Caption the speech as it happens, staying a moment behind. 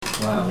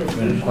Wow, it's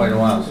been quite a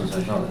while since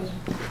I saw this.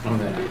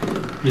 Okay.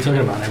 What are you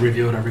talking about? I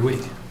review it every week.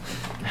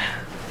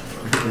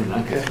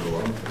 Okay.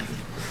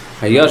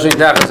 Hayoshin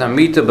tachas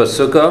hamita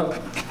basukah.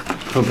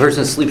 If a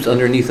person sleeps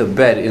underneath a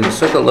bed in the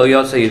sukkah, lo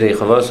yotzei yidei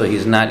chavoso,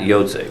 he's not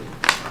yotzei.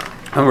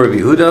 Rabbi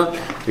Yehuda.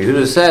 Rabbi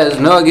Yehuda says,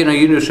 no agino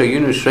yinu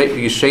shayinu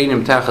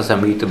yisheinim tachas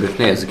hamita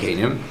b'fnei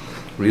azkenim.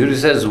 Rabbi Yehuda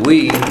says,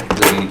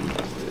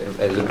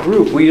 as a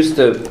group, we used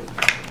to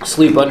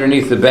sleep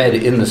underneath the bed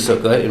in the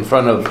sukkah in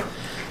front of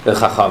the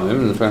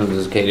chachamim, in front of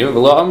the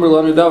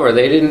zakenim.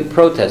 They didn't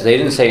protest. They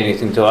didn't say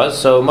anything to us.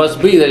 So it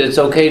must be that it's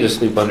okay to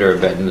sleep under a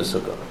bed in the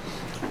sukkah.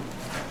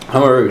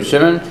 Rabbi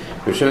Shimon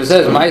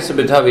says, Ma'aseh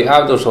b'Tavi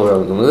Avdo shel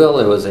Rabban Gamliel.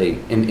 There was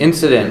an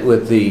incident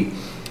with the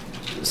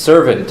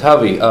servant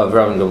Tavi of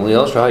Rabban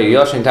Gamliel.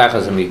 Yoshin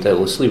tachas hamita, that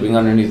was sleeping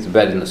underneath the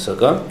bed in the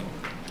sukkah.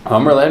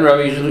 Rabban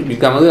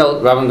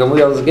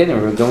Gamliel zakenim.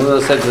 Rabban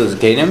Gamliel said to the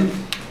zakenim,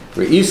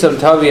 Re'isam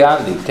Tavi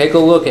Avdi, take a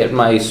look at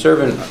my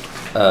servant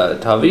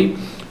Tavi.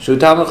 Shu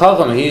Talmid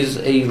Chacham, he's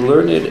a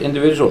learned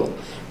individual.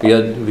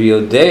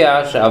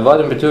 V'yodea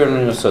she'avadim beturim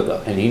min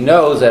sukkah, and he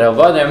knows that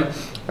avadim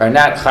are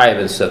not chayav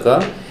in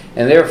sukkah,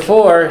 and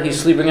therefore he's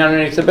sleeping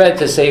underneath the bed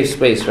to save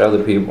space for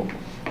other people.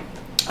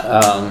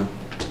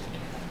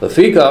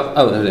 Lefika,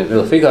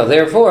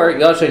 therefore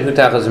yashin hu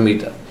tachas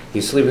hamita,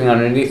 he's sleeping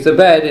underneath the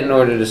bed in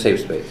order to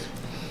save space.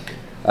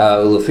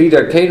 And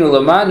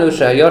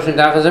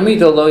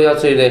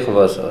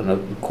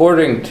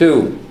according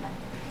to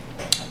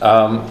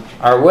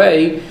our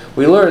way,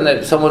 we learn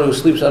that someone who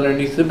sleeps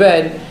underneath the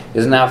bed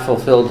is not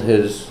fulfilled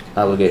his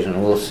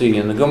obligation. We'll see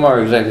in the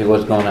Gemara exactly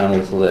what's going on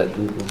with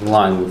the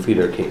line with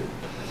feeder key.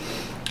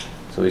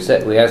 So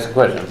we asked the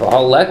question,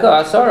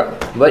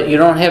 but you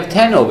don't have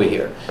 10 over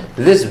here.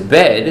 This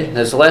bed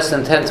that's less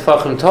than 10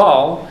 tefachim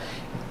tall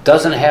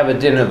doesn't have a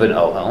din of an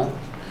ohel.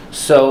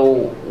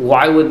 So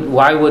why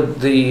would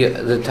the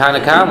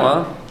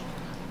Tanakama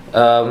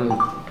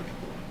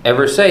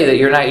ever say that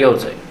you're not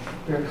yotzei?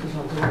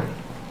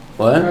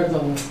 What?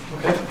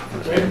 Okay.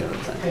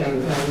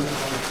 And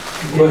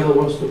Hillel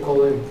wants to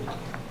call in.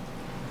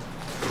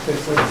 Okay,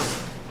 so you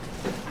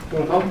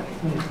want to come?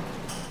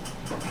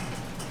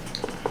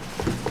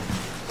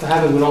 To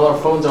have it when all our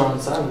phones are on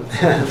silent.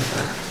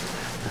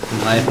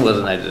 Mine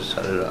wasn't. I just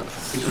shut it off.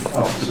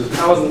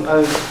 I wasn't.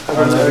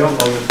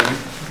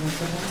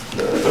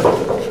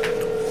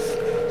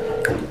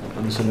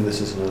 I'm assuming this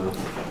is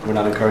we're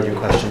not encouraging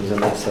questions,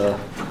 and that's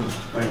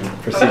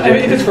procedure. I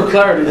mean, if it's for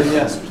clarity, then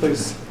yes,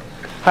 please.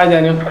 Hi,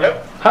 Daniel.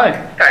 Hello? Hi.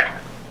 Hi.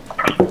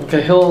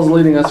 Okay, Hillel's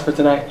leading us for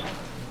tonight.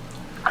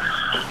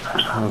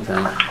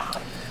 Okay.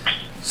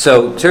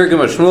 So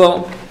Tirgum of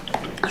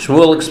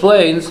Shmuel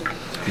explains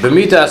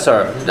b'mita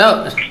asara.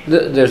 Now,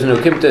 there's no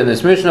kimta in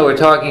this Mishnah. We're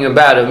talking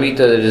about a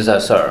mita that is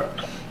asara,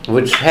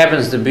 which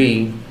happens to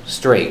be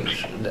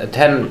strange. A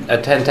 10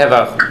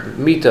 tevach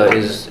mita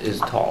is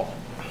tall.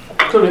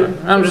 So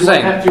I'm just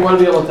saying. If you want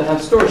to be able to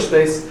have storage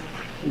space,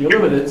 you're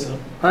limited. So.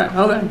 Right.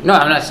 Okay. No,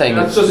 I'm not saying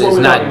That's it's just what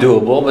we're not talking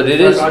doable, but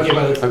it is. Argue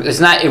about it. It's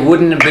not. It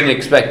wouldn't have been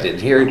expected.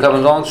 Here he comes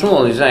along Shmuel,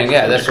 and he's saying,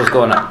 "Yeah, that's what's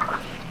going on."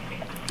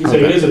 You say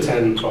it is a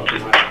 10 fucking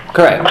height.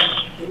 Correct.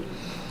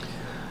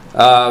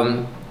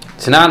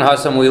 Tanan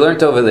Hassam, we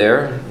learned over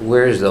there.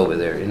 Where is it over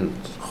there? In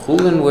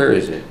Chulin, where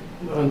is it?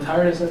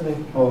 Entire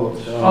something.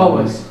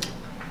 Always.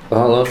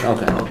 Oh,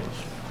 okay.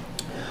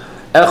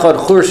 Echad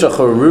chursha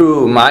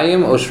charu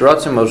mayim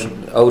oshratzim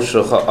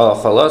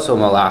oshachalas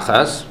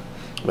omalachas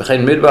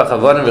v'chein midbach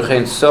avonim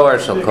v'chein soar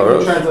shel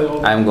korov.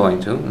 I'm going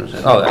to.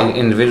 Oh,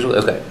 individually.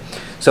 Okay.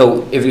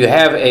 So if you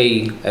have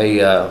a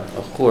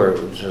chur,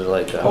 which is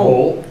like a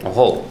hole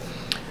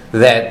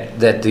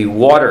that the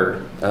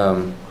water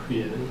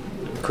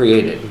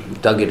created,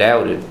 dug it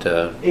out, it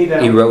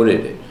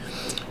eroded it,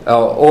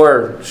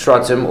 or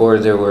shratzim, or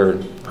there were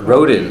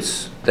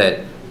rodents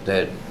that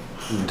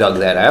dug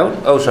that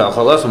out, or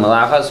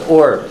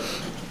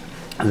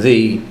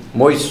the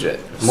moisture.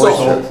 The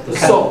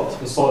salt.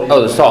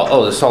 Oh,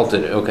 the salt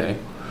did it. Okay.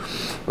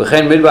 Or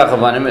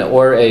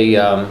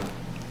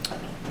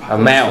a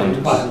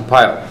mound,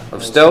 pile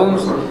of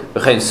stones,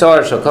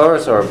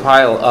 or a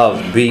pile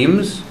of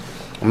beams.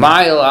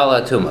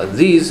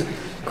 These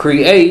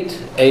create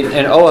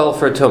an oil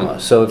for tumah.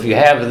 So if you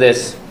have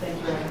this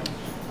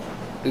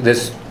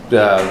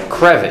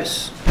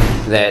crevice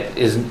that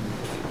is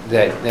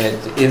that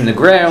in the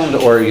ground,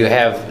 or you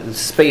have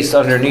space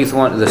underneath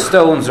one of the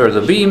stones or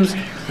the beams,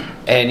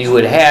 and you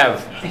would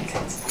have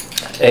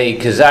a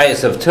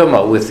kazayas of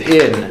tumah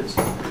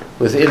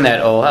within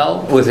that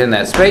ohel, within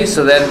that space,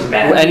 so then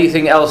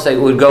anything else that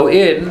would go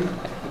in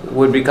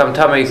would become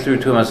tamei through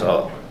tumas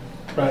ohel.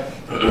 Right.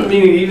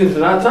 Meaning even if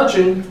they're not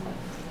touching,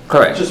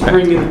 correct. Just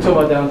bringing the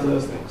tumah down to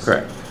those things.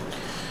 Correct.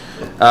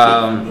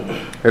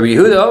 Rabbi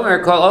Yehuda Omer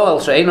call oil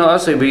she'eino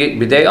asay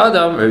b'dei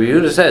adam. Rabbi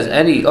Yehuda says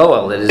any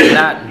oil that is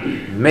not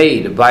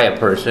made by a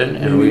person,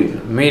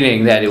 and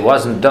meaning that it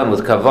wasn't done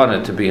with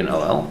kavanah to be an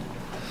oil.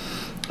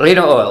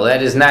 Eino oil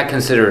that is not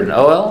considered an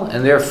oil,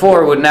 and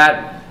therefore would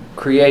not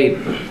create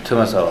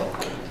tumas oil.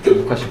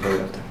 Question for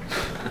you after.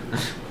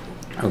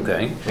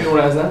 Okay.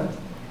 Anyone has that?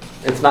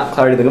 it's not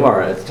clarity of the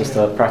Gemara. It's just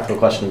a practical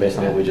question based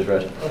on what we just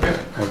read.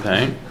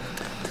 Okay.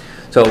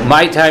 So,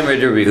 my time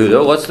Rabbi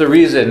Yehuda. What's the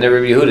reason that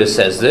Rabbi Yehuda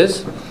says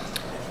this?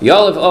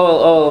 Yalav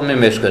Ohel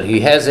Mishkan.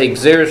 He has a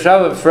Gzera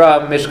Shava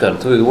from Mishkan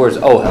through the words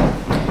Ohel.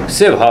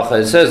 Siv Hacha.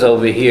 It says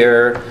over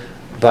here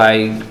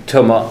by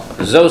Tuma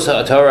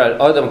Zosa Torah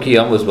Adam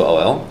Kiyam was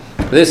Ohel.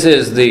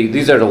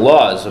 These are the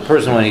laws. A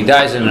person when he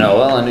dies in an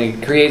Ohel and he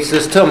creates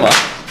this Tuma,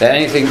 that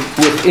anything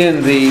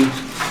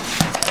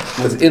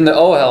within the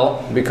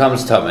Ohel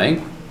becomes Tameh.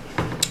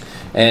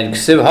 And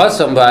Ksiv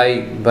Hasam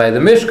by the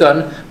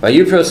Mishkan, by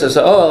Yifro says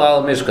Ohel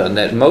al Mishkan,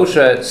 that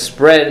Moshe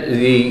spread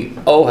the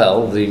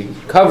Ohel, the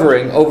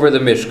covering, over the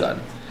Mishkan.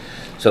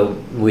 So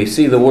we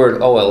see the word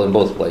Ohel in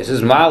both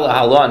places. Ma'ala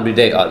halon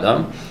b'dei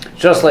Adam,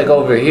 just like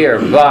over here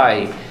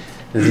by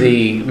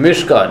the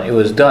Mishkan, it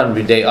was done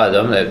b'dei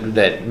Adam,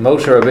 that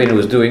Moshe Rabbeinu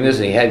was doing this,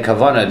 and he had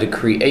kavanah to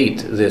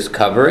create this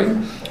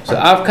covering. So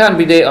Avkan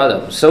b'dei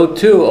Adam. So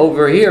too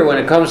over here, when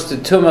it comes to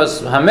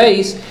Tumas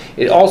Hameis,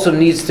 it also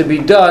needs to be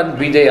done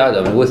b'dei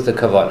Adam with the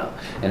kavanah.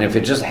 And if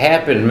it just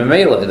happened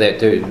memela that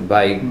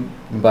by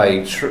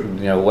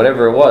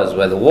whatever it was,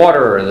 by the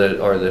water or the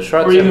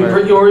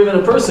shratzim, or even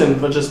a person,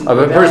 but just a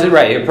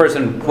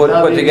person put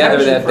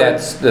together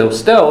that's those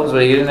stones,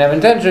 but he didn't have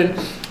intention.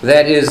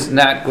 That is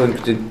not going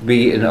to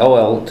be an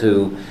Ohel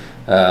to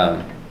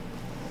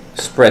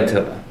spread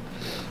to.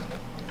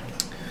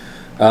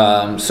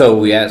 So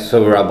we asked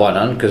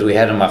Rabbanan, because we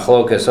had a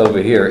machlokas over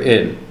here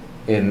in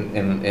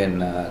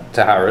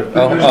Taharat.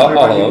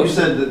 You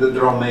said that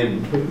they're all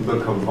made by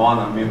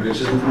kavana. I mean, but it's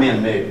just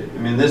man-made. I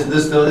mean, this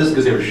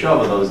Gzera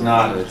Shava though is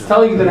not. It's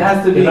telling you that it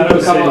has to be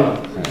kavana.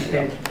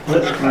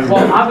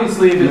 Well,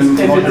 obviously, if it's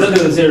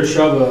Gzera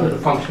Shava, the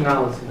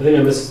functionality. I think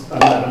I'm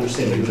not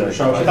understanding Gzera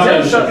Shava.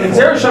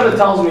 Gzera Shava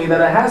tells me that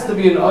it has to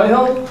be an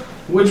oil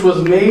which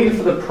was made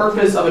for the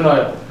purpose of an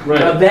oil. Right.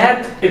 Now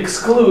that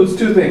excludes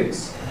two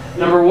things.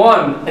 Number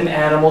one, an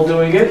animal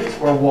doing it,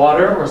 or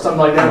water, or something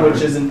like that,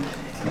 which is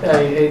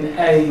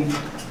a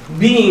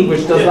being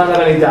which does not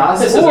have any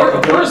das, or a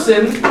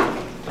person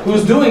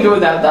who's doing it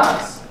without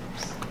das.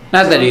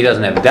 Not that he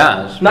doesn't have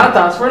das. Not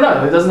das for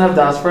another. He doesn't have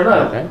das for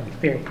another.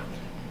 Okay.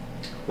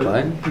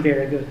 Fine.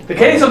 Very good. The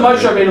case of Moshe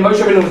Rabbeinu was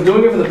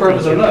doing it for the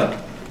purpose of another.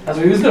 That's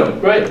what he was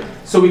doing. Right.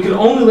 So we can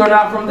only learn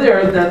out from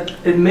there that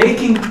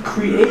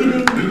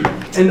creating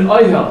an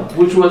oil,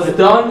 which was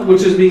done,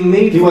 which is being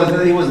made. He wasn't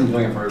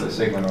doing it for the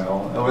sake of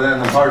oil. Over there in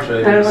the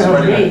parsha, he was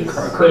spreading a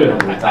curtain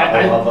on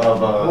top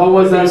of What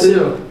was that to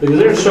do? The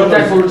Gzera That's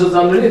Shava, what was just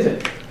underneath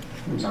it.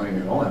 It's not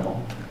even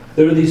oil.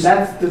 there were these.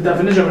 That's the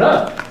definition of an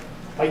oil.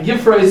 By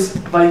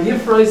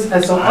Yifreis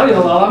as an oil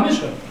ala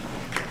Mishkan.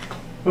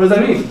 What does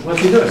that mean?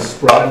 What's he doing?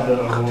 Spread the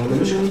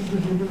Mishkan.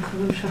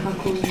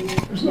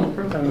 There's no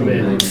curtain. I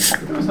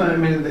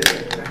mean,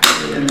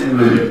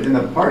 in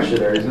the parsha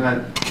there, isn't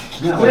that?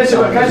 There's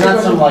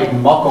not some like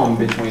makom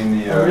between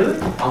the. Oh, really?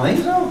 I don't think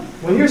so.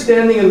 When you're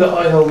standing in the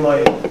oil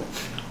light,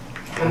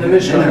 in the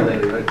Mishkan,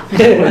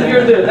 when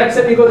you're there, next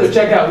time you go to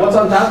check out, what's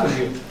on top of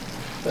you?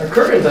 There are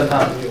curtains on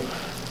top of you.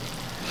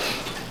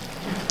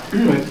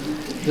 Right?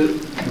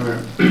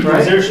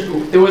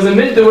 There was a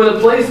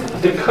place,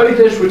 the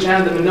Kodesh, which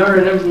had the menorah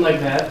and everything like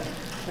that,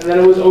 and then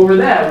it was over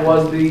that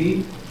was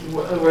the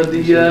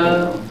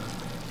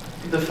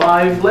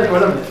 5 layers,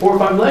 whatever, 4 or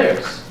 5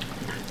 layers.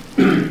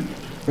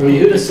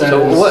 Yehuda says, So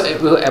what,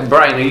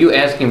 Brian? Are you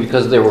asking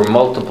because there were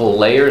multiple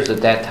layers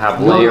that top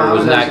layer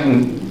was not?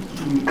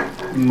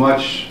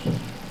 Much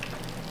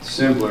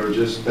simpler.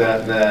 Just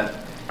that the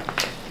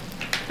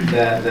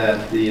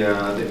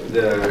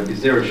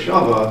Gzera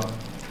Shava,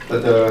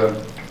 that the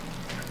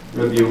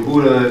Rabbi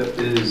Yehuda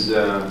is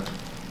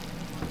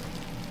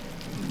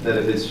that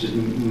if it's just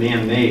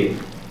man-made,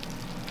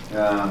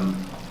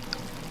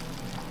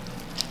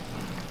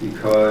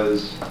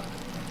 because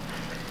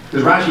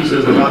Rashi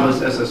says the Rabbas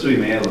Esasui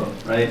Me'elo,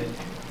 right?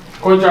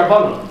 According to our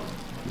Rabbanan.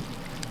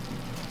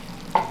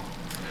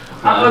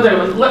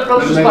 Let's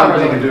just stop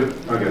right there.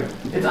 Okay.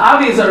 It's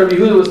obvious that Rabbi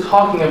Yehuda was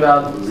talking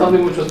about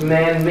something which was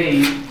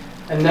man-made,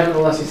 and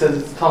nevertheless he says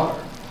it's tahor.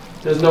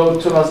 There's no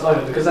tumas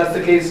oil, because that's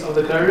the case of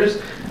the Kurdish,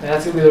 and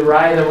that's going to be the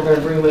raya that we're going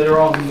to bring later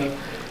on from the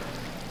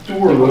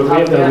door. we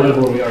have to live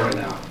where we are right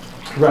now.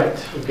 Right.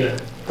 Okay.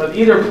 But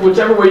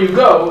whichever way you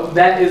go,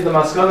 that is the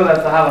maskana,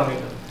 that's the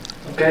halamina.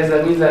 Okay, so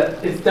that means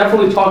that it's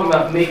definitely talking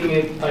about making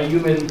it by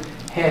human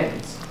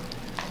hands.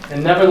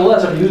 And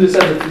nevertheless, Rabbi Yehuda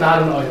says it's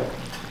not an oil.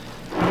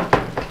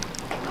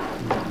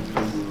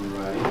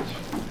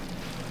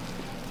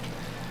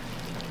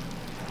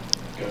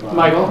 Right.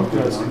 Michael?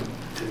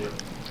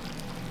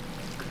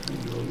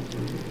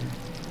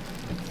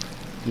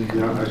 Do we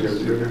come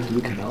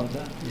out like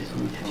that?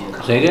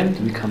 Say again? Do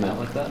we come out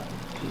like that?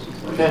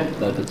 Okay.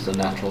 That it's a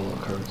natural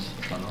occurrence?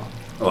 I don't know.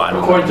 Oh, I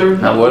don't According know.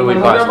 to Now, what do we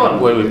find? Rabbanan.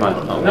 What do we find?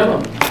 Oh,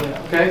 Rabbanan.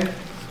 Yeah, okay.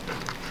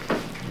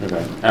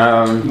 okay.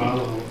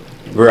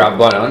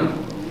 Rabbanan.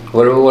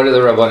 What do the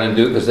Rabbanan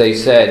do? Because they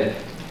said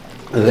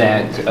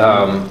that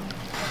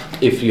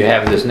if you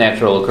have this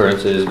natural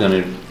occurrence, it is going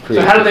to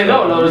So how do they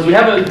know? In other words, we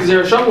have a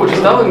Chazara Shiur which is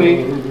telling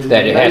me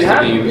that it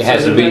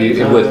has to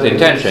be with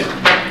intention.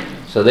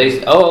 So they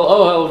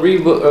ohel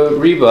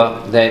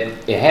riba, that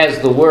it has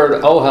the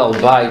word ohel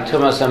by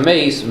tumas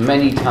hameis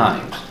many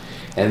times,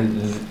 and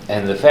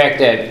the fact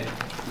that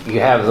you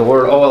have the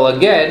word ohel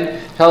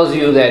again tells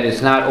you that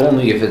it's not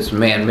only if it's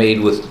man-made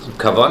with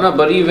kavana,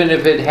 but even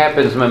if it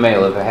happens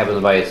mamela, if it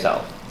happens by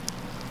itself.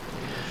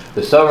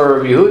 The Sover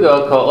of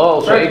Yehuda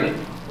call right.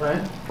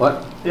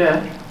 What?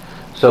 Yeah.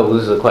 So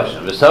this is a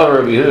question. The Sover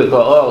of Yehuda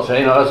call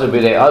sheino asa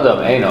b'dei adam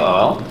eino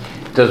ohel.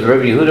 Does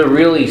Rabbi Yehuda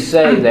really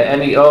say that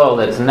any oil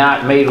that's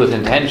not made with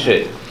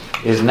intention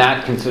is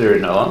not considered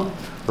an oil?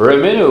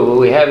 Reminu,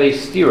 we have a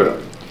stira.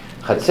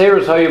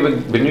 Chatzeros hayu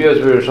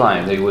b'nuyos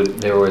b'Yerushalayim.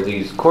 There were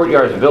these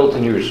courtyards built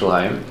in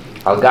Yerushalayim,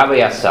 al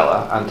gabei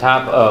asela, on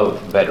top of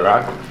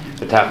bedrock,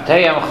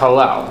 v'tachteyam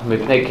chalal,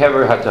 mipnei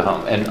kever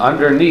hatahom. And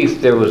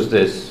underneath there was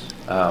this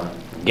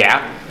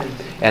gap,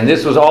 and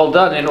this was all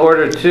done in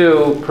order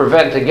to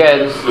prevent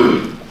against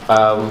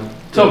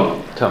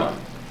tumah.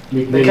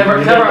 They cover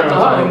at the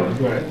home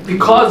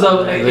because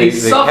of a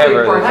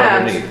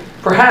suffix.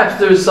 Perhaps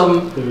there's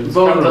some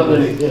bones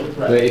underneath. Yeah.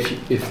 Right.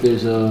 If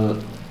there's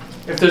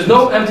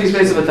no empty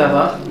space of a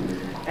tefach,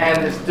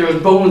 and if there's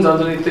bones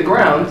underneath the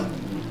ground,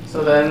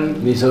 so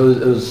then. So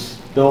it was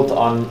built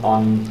on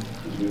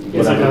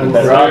It's like whatever a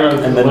bedrock, layer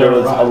of- and then there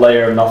was a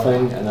layer of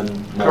nothing, and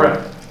then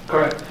more.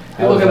 Correct. If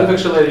you look at the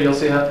picture later, you'll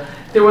see how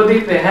they The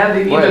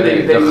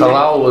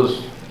halal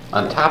was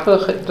on top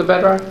of the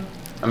bedrock.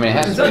 I mean, it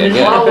has to be. The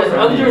halal was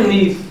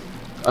underneath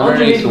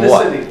Underneath the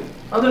what? city.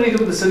 Underneath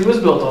what the city was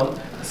built on.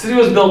 The city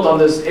was built on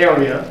this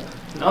area,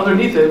 and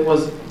underneath it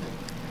was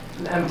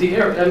an empty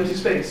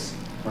space.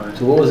 Right.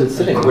 So what was it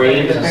sitting?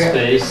 Graves and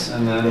space,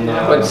 and then.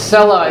 But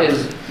Sela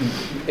is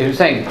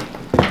saying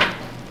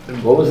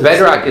What was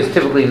bedrock is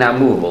typically not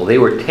movable. They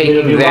were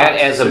taking Maybe that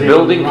rocks, as a sitting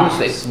building on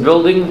rocks.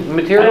 building I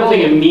material. don't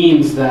think it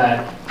means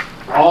that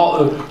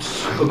all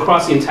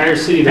across the entire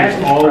city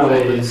there's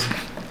always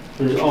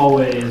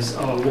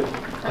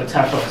a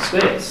tefach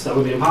space. That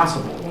would be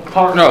impossible.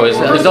 No, it's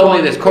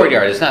only this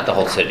courtyard. It's not the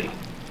whole city.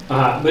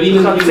 But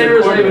even the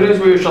Chazara courtyard,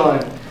 Shiur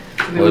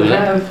Yerushalayim. They would What is it?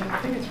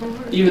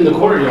 have. even the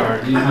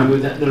courtyard,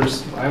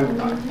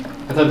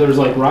 I thought there was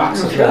like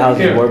rocks. The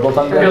houses were built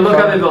on Here, look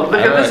how they built. Look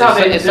at this how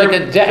they. It's like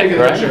a deck, taking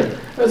the right? picture.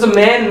 It was a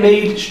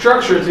man-made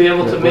structure to be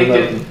able to make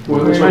it.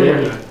 Which Right one?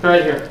 here.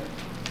 Right here.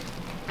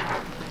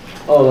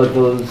 Oh, like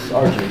those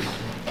arches.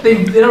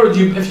 In other words,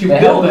 if you They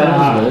build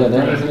have it, those in Israel, yeah, they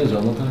have those in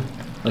Israel, don't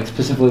they? Like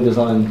specifically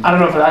designed. I don't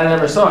know if I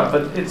never saw it,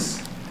 but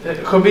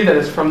it could be that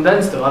it's from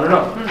then still. I don't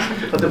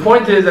know. But the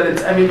point is that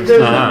it's. I mean,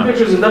 there's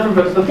pictures and different.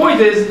 But the point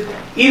is,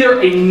 either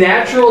a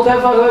natural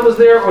tefach that was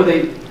there, or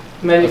they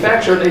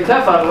manufactured a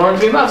tefach in order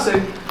to be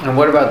mafsik. And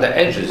what about the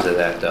edges of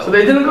that, though? So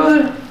they didn't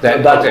go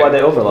there. That's why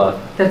they overlap.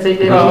 That's it.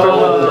 There's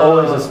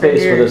always a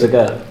space where there's a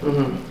gap.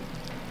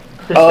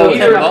 Oh,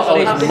 Either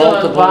it's on the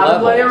multiple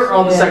bottom layer or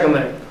on the Yeah. second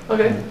layer.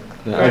 Okay.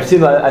 Yeah, I've seen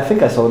that. I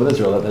think I saw it in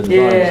Israel that they're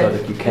designed Yeah. so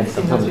that you can't I've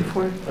seen stop those them.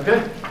 before.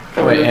 Okay.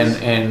 Wait,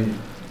 and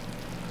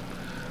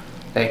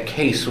that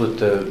case with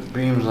the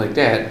beams like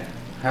that,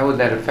 how would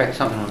that affect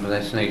something of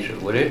this nature?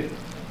 Would it?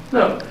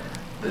 No.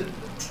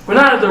 We're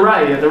not at the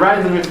right yet. The right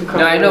is going to come.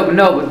 No, I know,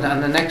 no, but on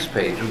the next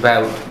page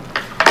about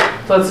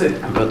Let's see.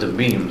 the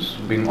beams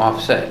being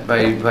offset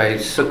by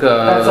sukkah.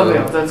 That's something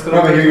else. That's going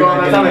No, but to you're go on.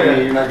 not That's not getting,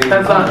 like you're not getting,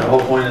 That's not- the whole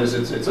point is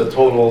it's a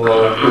total,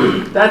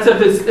 That's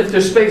if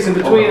there's space in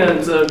between and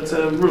it's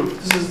a roof.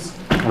 This is.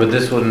 With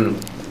this one,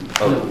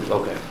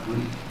 okay.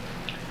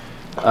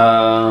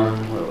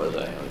 Where was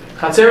I?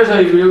 Chazara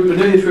Shiur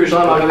b'nuyos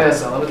b'Yerushalayim al gabei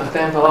asela,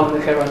 v'tachteyam chalav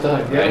v'nei kever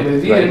hatahim. Yeah,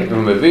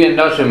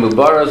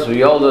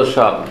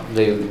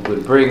 they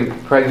would bring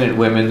pregnant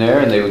women there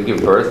and they would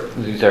give birth.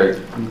 These are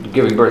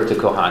giving birth to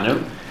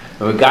Kohanim.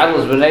 And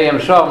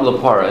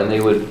they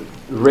would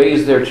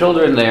raise their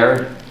children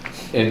there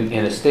in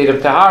a state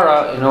of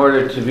Tahara in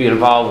order to be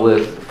involved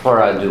with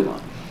Para Aduma.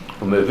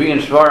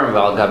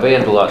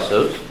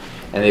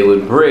 And they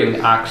would bring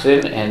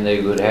oxen and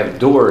they would have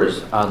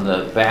doors on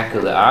the back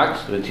of the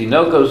ox. And they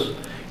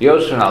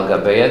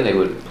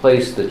would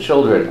place the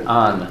children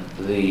on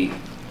the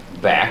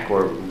back,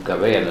 or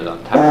Gabeyan is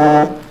on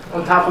top.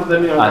 On top of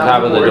them, On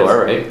top of the boards.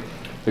 door, right?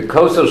 The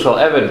koso shall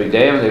even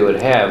b'dayim, they would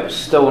have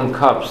stone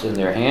cups in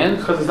their hands.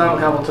 Because it's not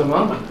Kabbalah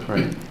Tumah.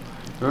 Right.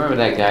 Remember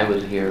that guy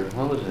was here,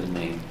 what was his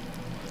name?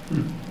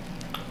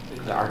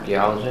 The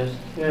archaeologist?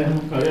 Yeah.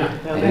 Oh yeah.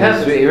 Yeah, And they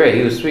have this.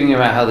 he was speaking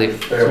about how they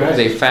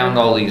found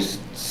all these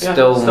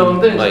stone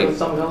things. like, That's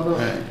something else.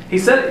 right. He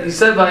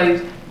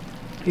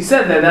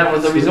said that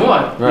was the reason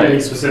why. Yeah, he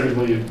Right.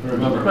 specifically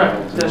remember. Right.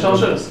 That's all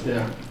it is.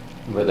 Yeah.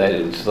 But that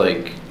it's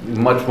like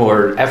much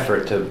more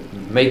effort to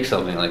make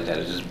something like that.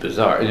 It's just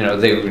bizarre. You know,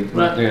 they would,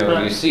 Right,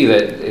 right. you see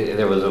that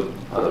there was a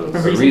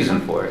reason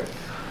for it.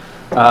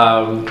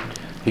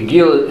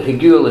 Higil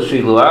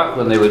Shiluach,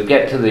 when they would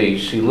get to the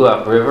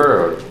Shiluach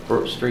river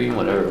or stream,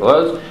 whatever it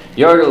was,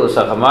 Yardul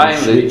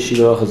Sachamayim,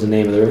 Shiloach is the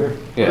name of the river.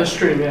 The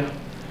stream, yeah.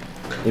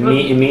 It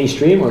means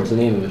stream, or it's the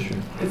name of a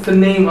stream? It's the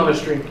name of a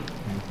stream.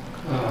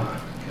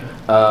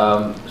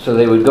 So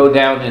they would go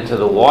down into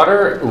the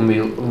water, and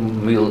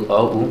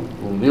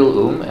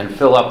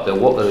fill up the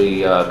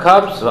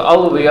cups,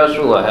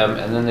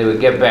 and then they would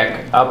get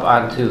back up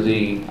onto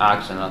the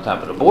oxen on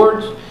top of the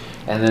boards,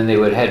 and then they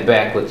would head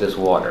back with this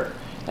water.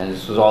 And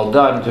this was all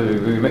done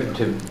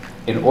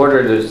in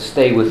order to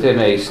stay within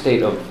a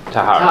state of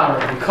tahara.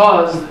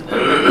 Because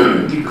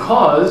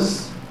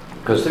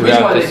the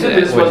reason why they did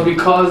this was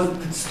because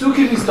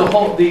Stukim used to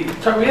hold we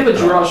have a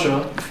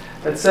drasha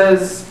that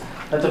says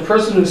that the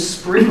person who's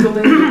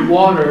sprinkling the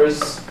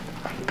waters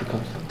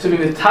to be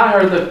the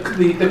tahar,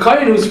 the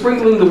kohen who's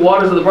sprinkling the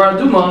waters of the bar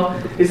duma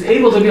is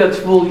able to be a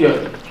tful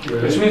yod,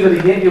 which means that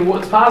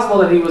it's possible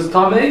that he was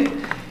tamei.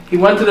 He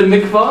went to the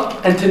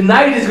mikvah, and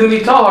tonight he's going to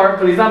be tahar,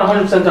 but he's not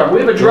 100% tahar. We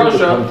have a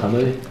drasha.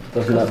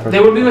 They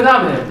would be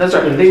metameh. That's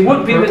right. They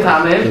would be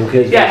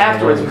metameh. Yeah,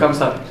 afterwards it becomes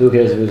tameh. Who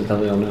cares if he was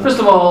tamei or not? First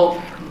of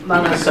all,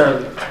 not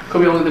necessarily.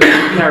 Could be only the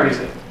person who carries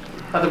it,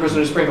 not the person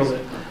who sprinkles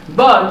it.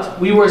 But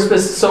we were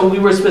specifically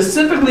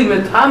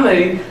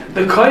metameh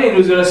the kohen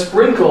who's going to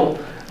sprinkle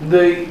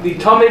the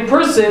tameh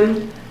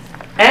person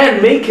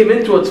and make him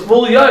into a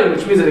tful yom,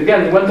 which means that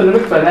again he went to the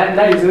mikvah that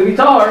night he's going to be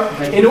tahar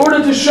in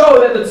order to show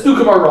that the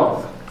tzdukim are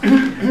wrong.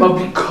 But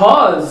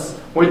because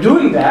we're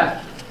doing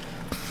that,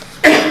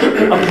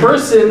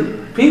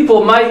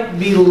 people might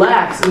be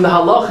lax in the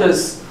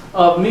halachas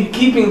of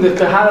keeping the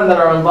kahanim that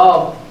are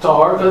involved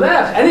tahar. Because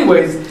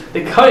anyways,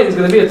 the kohen is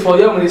going to be a tful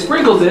yom when he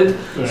sprinkles it.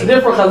 Right. So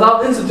therefore,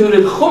 Chazal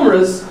instituted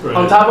chumras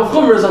on top of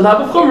chumras on top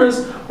of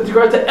chumras with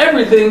regard to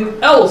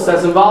everything else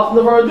that's involved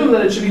in the varadum,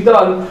 that it should be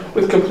done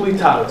with complete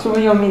tahar. So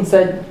what means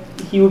that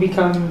he will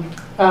become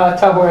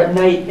tahor at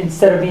night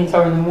instead of being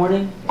tahor in the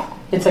morning?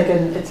 It's like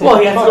well,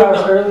 he has 12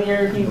 hours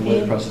earlier.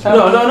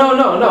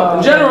 No.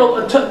 In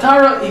general,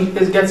 tahara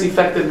gets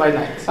affected by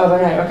night. Oh, by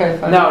night. Okay,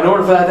 fine. Now, in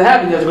order for that to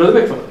happen, you have to go to the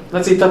mikvah.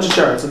 Let's say you touch a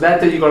shirt. So that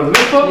day you go to the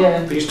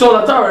mikvah, but you're still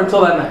not tahara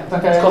until that night.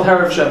 Okay. It's called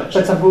harav shemesh.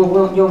 But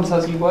Tful Yom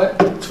tells you what?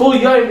 Tful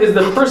Yom is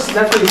the first.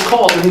 That's what he's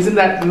called, and he's in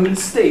that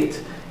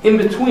state in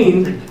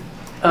between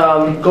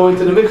going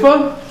to the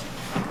mikvah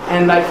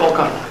and nightfall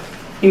coming.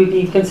 He would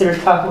be considered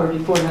tahor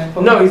before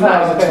nightfall. No, he's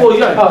not. He's Tful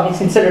Yom. Oh, he's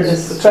considered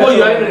this. Tful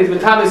Yom, and he's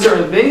metameh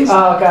certain things.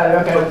 Oh, got it.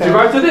 Okay. But with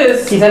regard to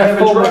this, he's not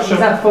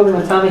fully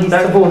metameh. He's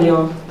Tful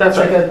Yom. That's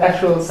right. Like an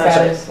actual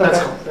status. That's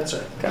right. That's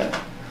right. Got it.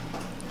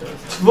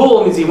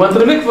 Tvul means he went to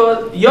the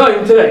mikvah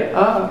Yom today.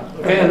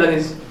 Okay, and then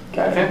he's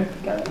got it.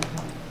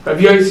 Rav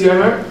Yosi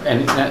Yomer.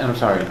 And I'm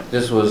sorry,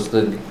 this was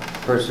the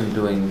person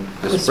doing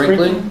the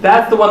sprinkling?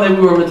 That's the one that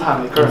we were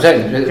metameh. Correct.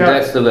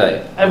 That's the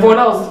way. Everyone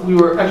else, we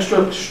were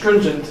extra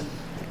stringent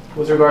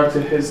with regard to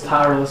his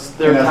tireless.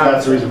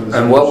 That's the reason for this.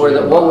 And what were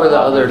the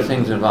other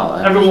things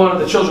involved? Every one of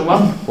the children.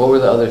 What were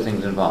the other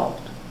things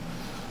involved?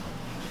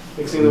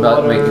 Mixing the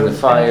water, making the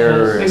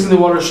fire, mixing the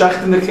water,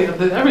 shechting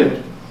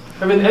everything.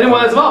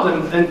 Anyone that's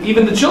involved, and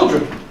even the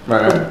children.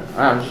 Right.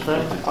 Rabbi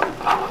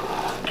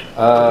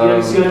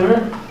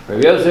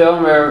Yossi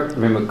Omer,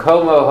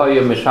 Mimakomo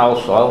Hoya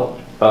Mishalshal,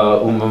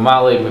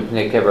 Umamali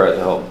Mipnei Kever at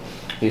home.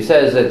 He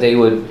says that they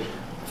would,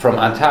 from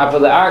on top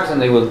of the oxen,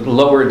 they would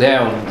lower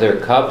down their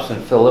cups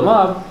and fill them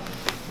up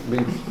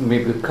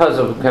because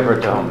of Kever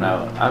at home.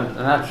 Now, I'm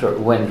not sure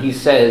when he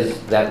says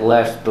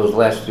those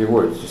last three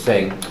words. He's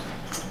saying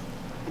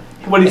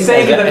what he's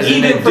saying is that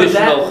even for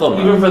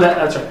that,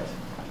 that's right.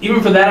 Even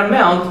for that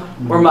amount,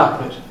 we're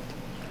makbid.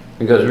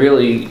 Because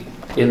really,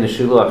 in the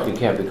shulach, you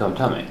can't become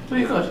tummy. So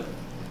you could.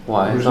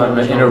 Why?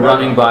 In a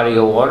running body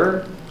of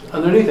water?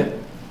 Underneath it.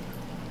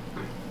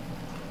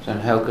 Then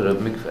how could a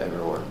mikveh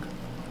ever work?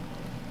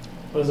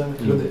 What does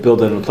that mean?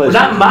 Build it in place.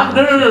 Not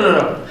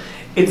No.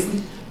 It's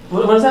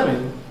what does that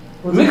mean?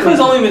 Mikveh is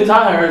only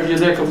mitahar if you're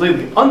there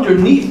completely.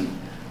 Underneath,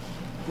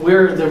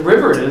 where the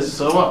river is,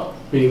 so what?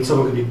 Meaning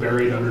someone could be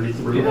buried underneath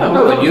the river.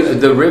 Yeah,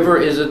 the river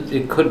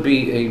it could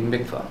be a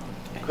mikveh.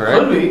 Correct?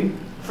 It could be.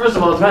 First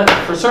of all, it's meant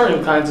for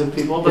certain kinds of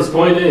people. But his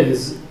point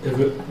is,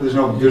 there's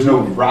no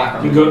rock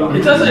on it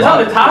doesn't. It's not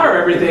retire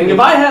everything. If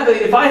I had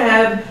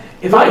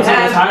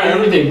retire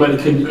everything, but it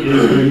could.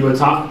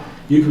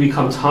 You could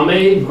become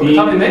tamei.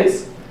 Tamei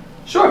mace?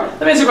 Sure.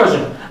 Let me ask you a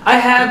question. I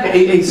have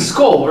a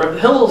skull.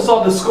 Hillel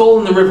saw the skull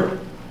in the river.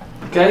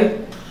 Okay,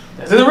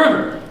 it's in the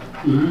river.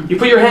 Mm-hmm. You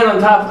put your hand on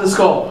top of the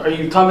skull. Are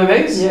you tamei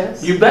mace?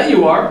 Yes. You bet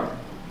you are.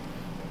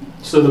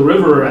 So the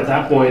river at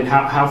that point,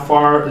 how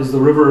far is the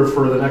river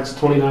for the next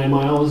 29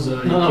 miles?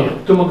 No,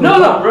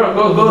 goes up,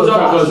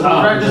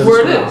 right, just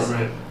where it is.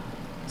 Right.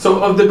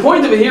 So the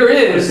point of it here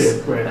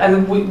is,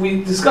 and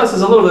we discussed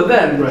this a little bit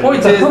then. The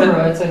point is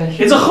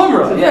that it's a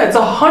chumrah. Yeah, it's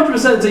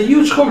 100%. It's a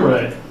huge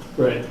chumrah.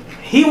 Right.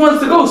 He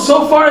wants to go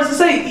so far as to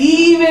say,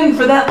 even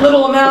for that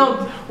little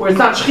amount where it's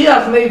not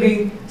shchiach,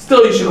 maybe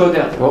still you should go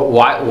down. Well,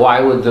 why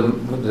would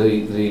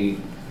the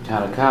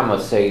Tanakama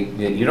say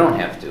that you don't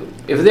have to?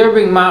 If they're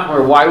being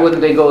machmer, why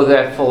wouldn't they go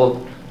that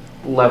full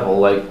level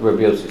like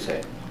Rabbi Yossi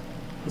said?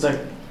 It's like,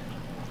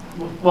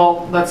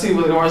 well, let's see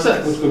what the Gemara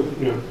says.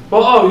 Yeah.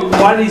 Well,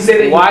 why did he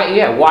say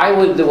that? Why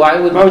would the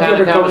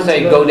Tanakama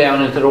say go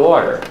down into the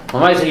water?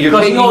 Well, I say you're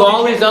taking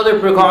all these other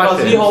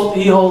precautions. Because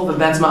he holds that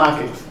that's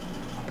ma'akiv.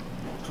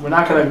 we're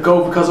not going to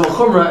go because of a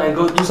chumrah and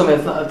go do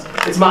something that's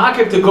not. It's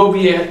ma'akiv to go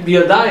be a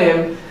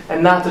dayim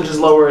and not to just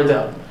lower it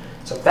down.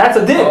 So if that's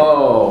a din.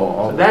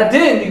 Oh. So that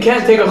din, you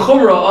can't take a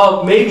chumrah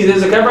of maybe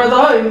there's a kever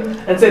dayim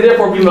and say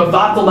therefore be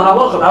mavatal the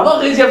halacha. The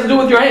halacha is you have to do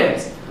it with your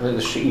hands.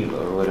 The sheep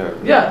or whatever.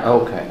 Yeah.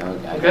 Okay.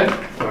 Okay.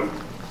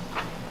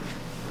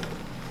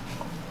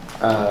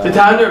 The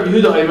Tanya Rabbi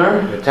Yehuda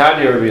Omer. The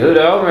Tanya Rabbi Yehuda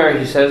Omer,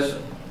 he says,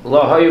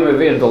 Lo hayu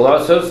mevin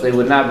dolasos, they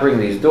would not bring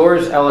these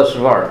doors, elas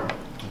var,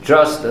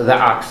 just the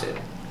oxen.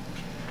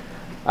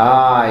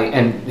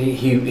 And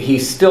he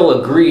still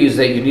agrees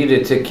that you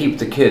needed to keep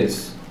the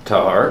kids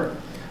tahar.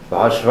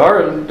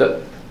 However,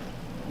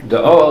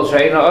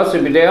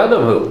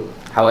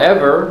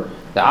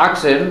 the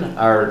oxen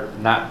are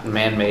not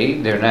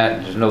man-made. They're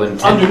not. There's no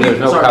intent. There's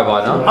no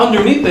kavanah.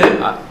 Underneath it,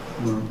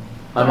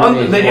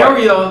 Underneath the what?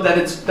 area that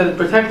it's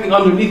protecting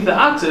underneath the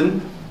oxen.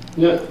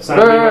 Yeah, it's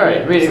not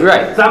Right.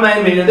 It's not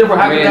man-made, and therefore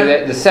having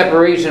that. The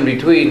separation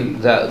between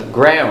the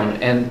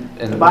ground and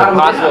the bottom of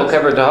the possible house.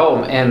 cover to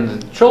home and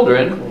the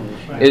children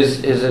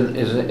is a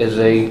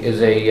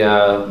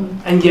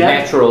And yet,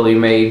 naturally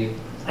made.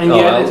 and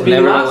yet it's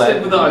being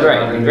offset with the oil.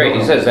 Right.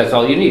 He says that's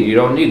all you need. You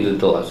don't need the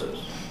dolasos.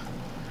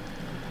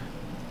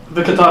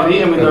 The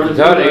Katavi, and we learned the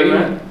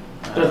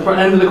That's the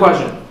end of the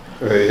question.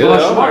 Right. I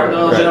lost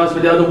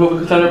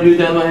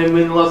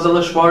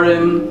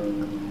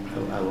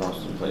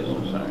the place.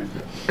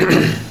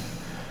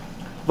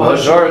 I'm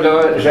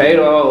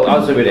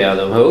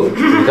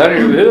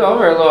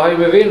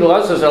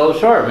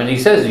sorry. And he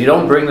says you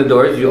don't bring the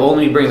doors, you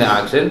only bring the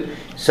oxen.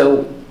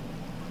 So,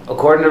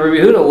 according to Rabbi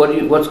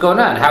Yehuda, what's going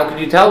on? How can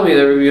you tell me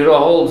that Rabbi Yehuda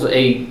holds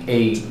a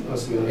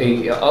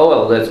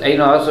oil that's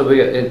Eino also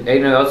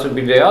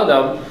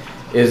b'de'adam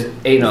is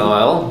Eino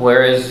oil,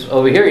 whereas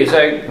over here he's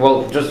saying,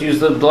 well, just use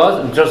the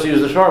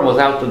shorm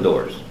without the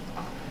doors.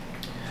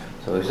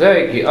 So he's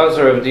saying, Ki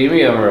Azar of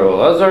Dimi Amar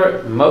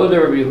Azar,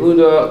 Moder Rabbi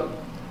Yehuda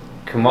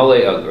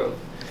Kamale Agro.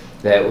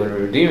 That when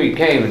Rabbi Dimi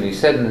came and he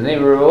said in the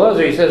name of Rabbi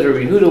Azar, he says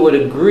Rabbi Yehuda would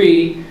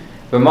agree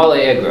B'male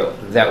Agro.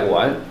 That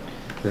what?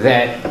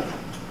 That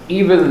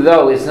even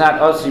though it's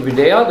not Asi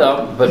B'dei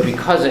Adam, but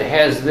because it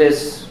has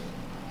this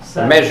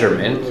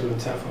measurement,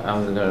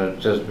 I'm going to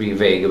just be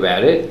vague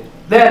about it.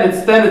 Then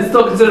it's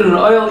still considered an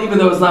oil, even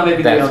though it's not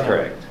maybe. That's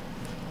correct.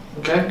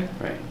 Okay.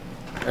 Right.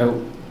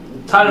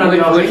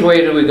 Which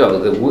way do we go?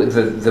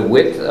 The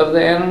width of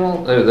the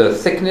animal, or the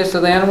thickness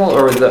of the animal,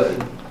 or the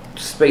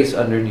space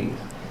underneath?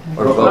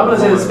 Or both? I'm going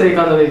to say the steak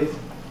underneath.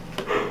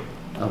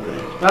 Okay.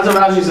 That's what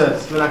Rashi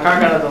says.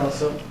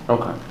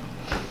 Okay.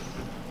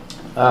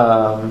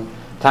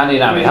 Tani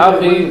Nami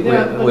Halchi.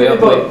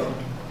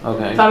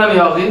 Okay. Tani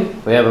Halchi.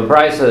 We have a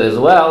brisa as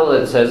well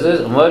that says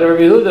this.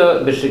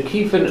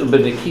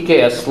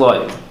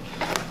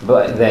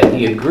 But that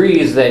he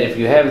agrees that if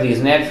you have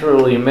these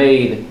naturally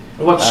made.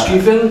 What's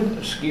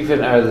shkifin?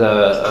 Shkifin are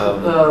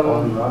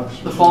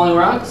the falling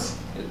rocks.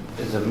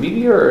 It's a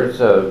meteor, or it's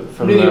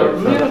from meteor.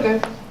 Okay.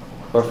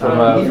 Or from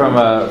a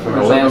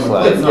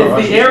landslide. It's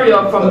the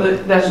area from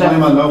that.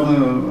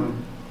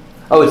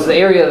 Oh, it's the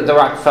area that the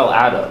rock fell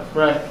out of.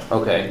 Right.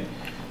 Okay.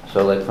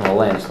 So like from a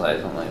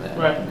landslide, something like that.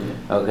 Right.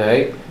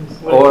 Okay.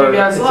 Or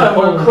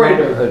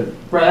crater.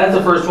 Right. That's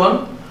the first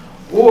one.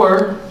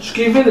 Or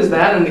shkifin is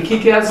that, and the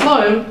kikiyat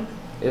slime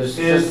it's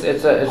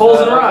holes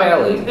in a rock.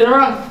 valley. In a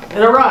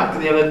rock.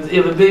 You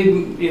have a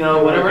big,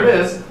 whatever it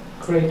is.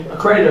 A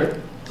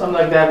crater. Something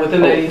like that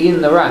within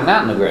in the rock,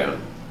 not in the ground.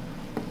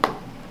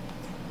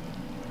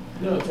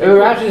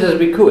 Rashi says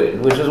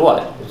bikuin, which is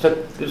what? It's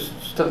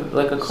just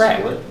like a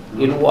crack.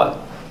 In what?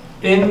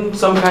 In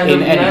some kind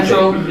of anything.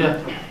 natural. Yeah.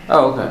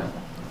 Oh, okay.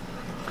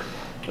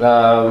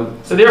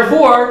 So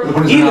therefore,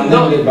 even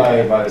though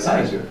by the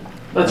size here.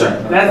 that's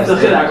right. That's the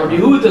chiddush. Rabbi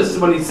Yehuda,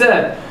 when he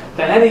said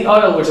that any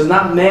oil which is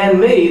not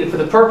man-made for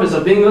the purpose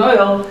of being an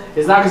oil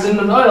is not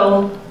considered an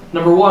oil.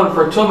 Number one,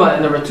 for tuma,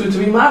 and number two, to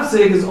be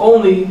mafsik is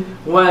only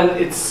when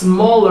it's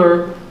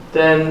smaller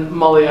than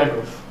mali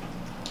agruf.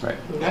 Right.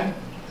 Okay.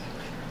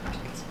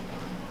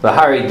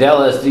 Bahari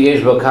Delis the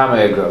Yeshbo Kama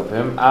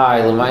Agrofim.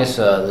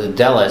 Lamaisa, the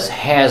Delis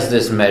has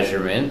this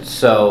measurement.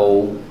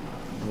 So,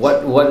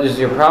 what is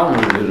your problem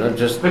with Yehuda?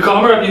 Just the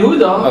Kama Rabbi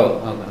Yehuda. Oh,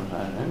 okay.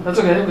 That's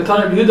okay. The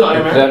Kama Rabbi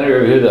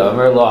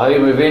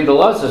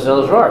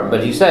Yehuda.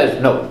 But he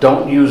says no.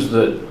 Don't use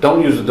the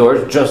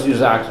doors. Just use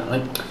the oxen.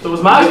 Like, so it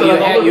was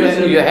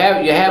you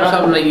have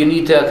something that you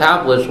need to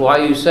accomplish. Why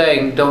are you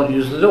saying don't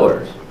use the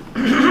doors?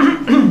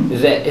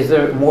 Is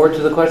there more to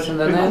the question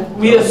than that?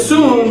 We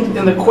assumed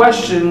in the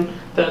question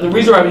that the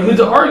reason Rabbi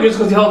Yehuda argues is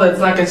because he held that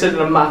it's not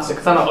considered a matzik,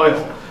 it's not an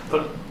oil.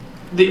 But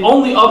the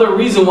only other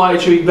reason why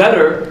it should be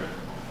better,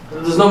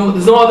 there's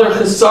no other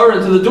chesara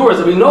to the doors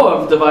that we know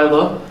of,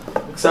 Devaila,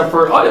 except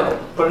for oil.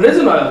 But it is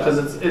an oil because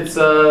it's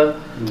I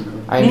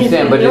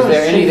understand, but is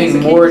there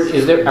anything more?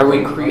 Are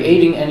we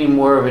creating any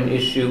more of an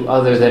issue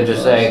other than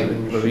just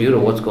saying, Rabbi Yehuda,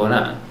 what's going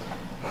on?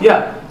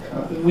 Yeah,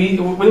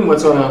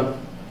 what's going on?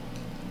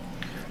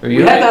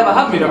 We had to have a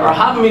havamina. Our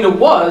havamina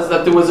was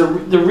that there was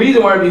the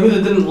reason why Rabbi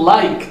Yehuda didn't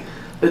like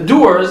the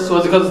doors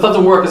was because it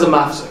doesn't work as a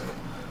mafsik.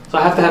 So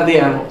I have to have the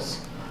animals.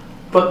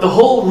 But the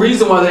whole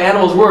reason why the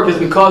animals work is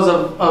because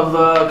of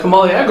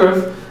Kamali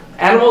Egrif.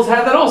 Animals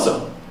have that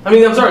also.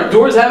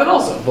 Doors have it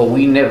also. But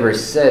we never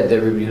said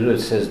that Rabbi Yehuda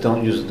says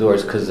don't use the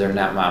doors because they're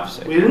not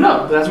mafsek. We didn't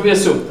know. That's what we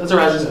assume. That's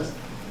what Rashi says.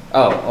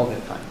 Oh, okay,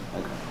 fine.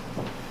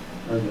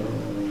 Okay.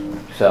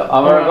 So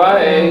Amar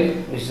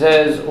Abaye, he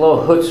says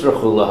lo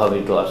hutzrachu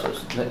lahavi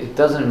glasses. It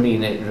doesn't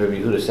mean that Rabbi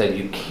Yehuda said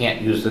you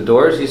can't use the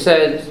doors. He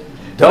said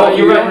don't.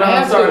 You're right. No,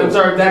 I'm sorry.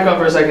 Back up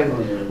for a second.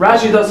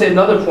 Rashi does say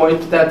another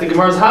point that the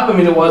Gemara's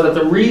Havamina was that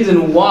the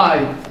reason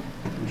why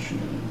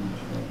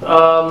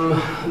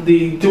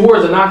the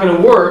doors are not going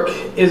to work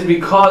is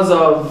because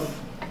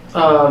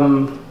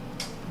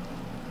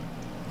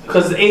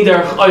ain't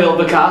there oil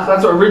bekach.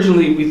 That's what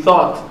originally we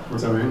thought.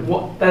 What's that mean?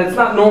 That it's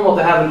not normal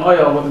to have an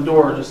oil with a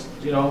door just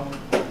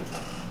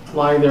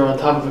lying there on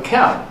top of a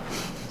cow.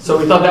 So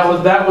we thought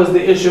that was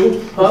the issue.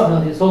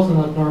 Huh? It's also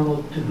not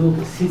normal to build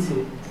a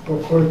sisi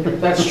or court.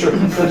 That's true.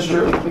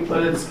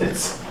 But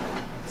it's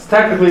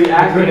technically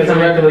acting as a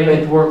regular make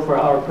it thing. work for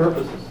our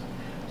purposes.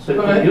 So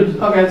you can use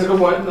it. Okay, that's a good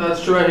point.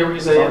 That's true. I hear what you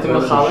say. You have to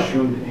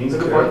machalik. That's a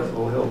good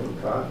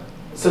point.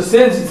 So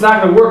since it's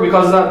not going to work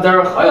because it's not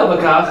derech oil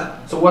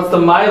bekach, so what's the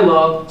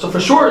mila? So for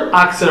sure,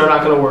 oxen are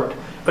not going to work.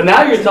 But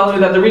now you're telling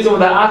me that the reason why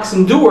that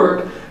oxen do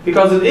work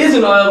because it is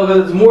an oil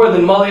because it's more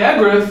than mali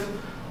egrif.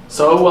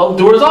 So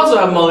doors also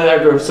have mali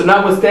egrif. So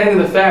notwithstanding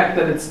the fact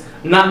that it's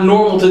not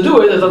normal to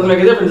do it, that doesn't make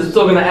a difference. It's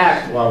still going to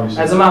act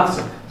as a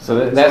mafsek.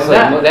 So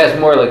that's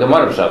more like a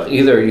mothership.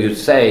 Either you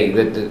say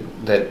that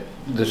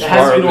the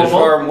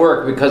shvarim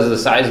work because of the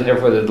size and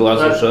therefore the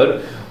glasses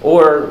should,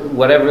 or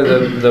whatever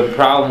the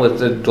problem with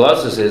the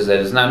glasses is that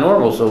it's not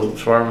normal. So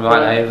shvarim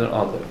isn't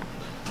all good.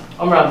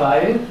 Amar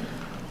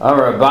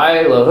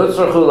Abaye lo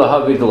hutzrachu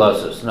lahavi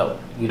glasses. No,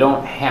 you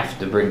don't have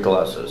to bring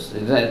glasses.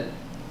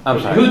 I'm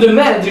sorry. Who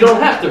demands you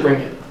don't have to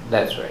bring it?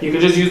 That's right. You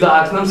could just use the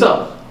oxen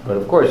themselves. But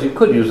of course, you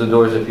could use the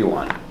doors if you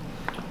want.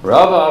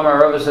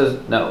 Rava says,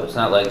 no, it's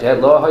not like that.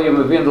 No, Rabbi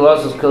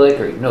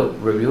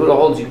Yehuda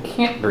holds you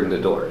can't bring the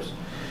doors.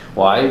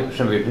 Why? That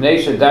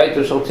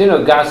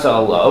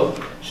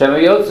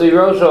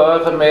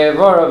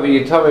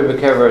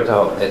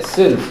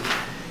since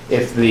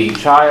if the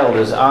child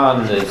is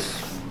on this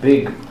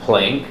big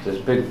plank, this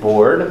big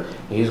board,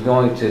 he's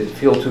going to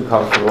feel too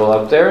comfortable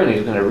up there and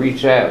he's going to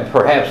reach out,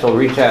 perhaps he'll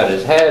reach out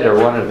his head or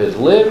one of his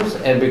limbs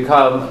and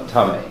become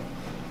tamei.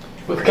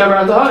 With kever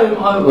at the home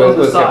on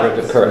the side.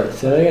 Correct.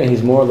 So again,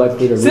 he's more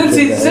likely to Since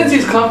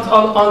he's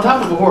on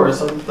top of a horse,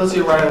 so let's say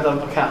you're riding on top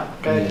of a cow,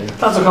 okay?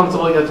 It's not so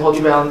comfortable, you have to hold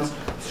your balance,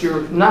 so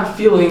you're not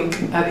feeling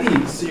at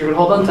ease. So you're going to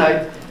hold on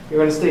tight, you're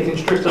going to stay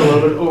constricted a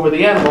little bit over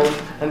the animal,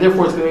 and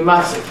therefore it's going to be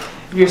massive.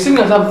 If you're sitting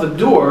on top of the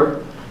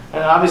door,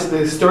 and obviously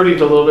they sturdy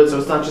it a little bit, so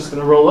it's not just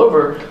going to roll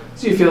over,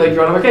 so you feel like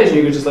you're on a vacation.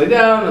 You can just lay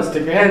down and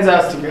stick your hands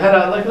out, stick your head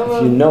out, like if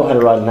you know how to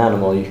ride an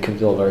animal, you can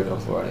feel very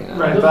comfortable riding an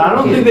animal. right, but I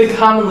don't think they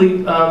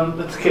commonly,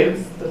 it's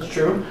kids, that's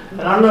true,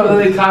 and I don't know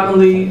that they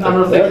commonly,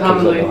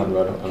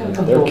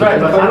 right,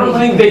 but I don't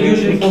think they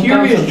usually,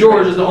 Curious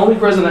George is the only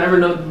person I ever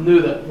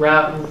knew that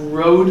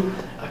rode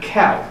a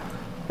cow.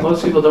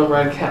 Most people don't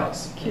ride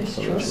cows.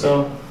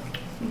 So,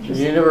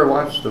 You never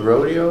watched the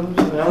rodeos?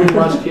 I only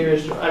watched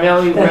Curious George. I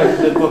only read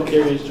the book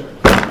Curious George.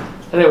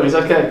 Anyways,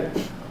 okay.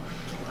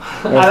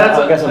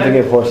 I guess I'm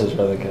thinking of horses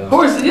rather than cows.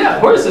 Horses, yeah.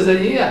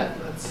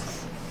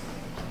 That's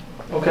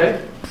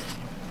okay.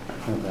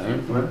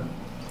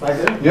 Like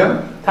it?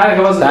 Yeah. Tani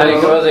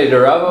Kavaze de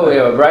Rava, we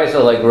have a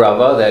brisa like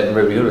Rava that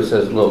Rabbi Yehuda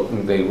says, look,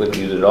 they wouldn't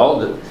use it all.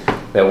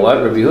 That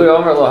what? Rabbi Yehuda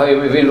Omer lo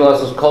hayim is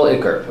called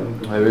ikar.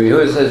 Rabbi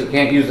Yehuda says you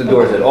can't use the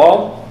doors at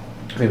all.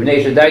 Because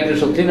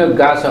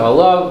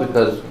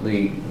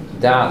the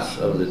das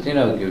of the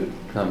tino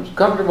becomes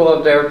comfortable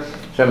up there.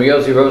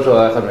 Perhaps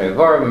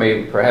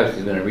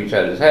he's going to reach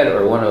out his head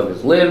or one of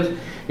his limbs.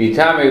 He'll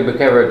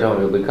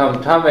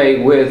become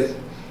tamei with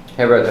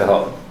hever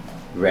tahom.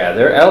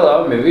 Rather,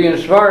 Ella, Mevian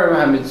Shvarim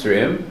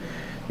HaMitzrim,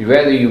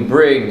 rather you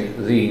bring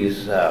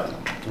these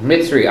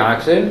Mitzri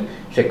oxen,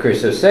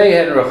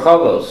 Shekrisosehen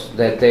Rechavos,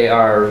 that they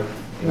are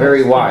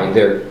very wide,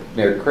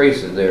 their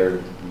craces, their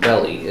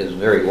belly is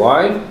very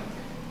wide.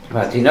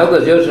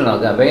 Vatinogos Yoshin al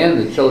Gabayan,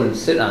 the children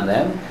sit on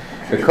them.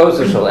 Because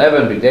Shal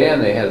Evan Bidayan,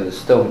 they have the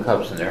stone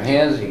cups in their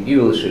hands.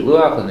 Yigilu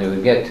Shiluach, when they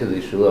would get to the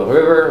Shiluach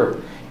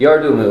River,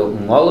 Yardu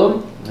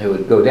Malum, they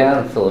would go down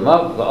and fill them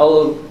up.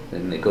 Va'olu,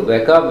 then they go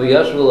back up,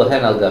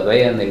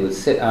 and they would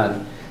sit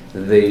on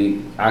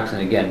the oxen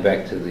again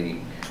back to the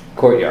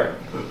courtyard.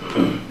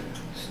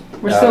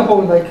 We're still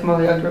holding like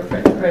Kamali Agrif,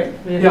 right?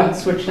 We haven't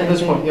switched at this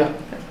anything. point, yeah.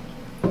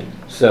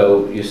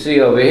 So you see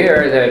over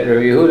here that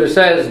Rabbi Yehuda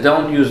says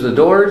don't use the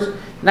doors,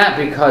 not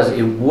because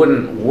it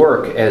wouldn't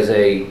work as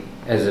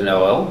an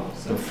oil.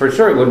 For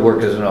sure it would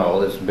work as an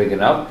oil, it's big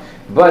enough.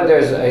 But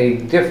there's a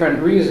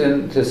different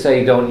reason to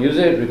say don't use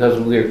it, because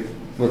we're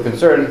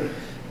concerned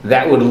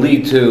that would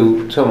lead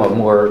to tumah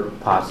more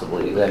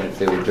possibly than if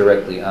they were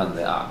directly on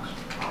the ox.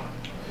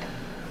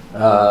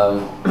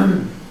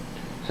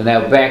 So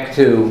now back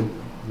to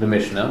the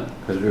Mishnah,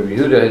 because Rabbi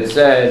Yehuda had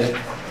said,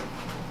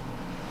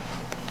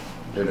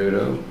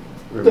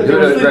 Rabbi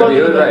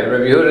Yehuda, right?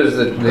 Rabbi Yehuda is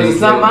the Because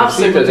it's not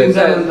mafsik shita that between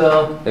them and says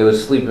the. they would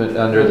sleep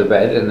under the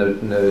bed, and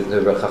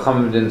the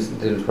Chacham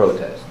didn't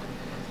protest.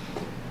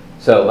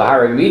 So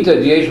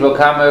Harimita Diesh bo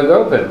Kama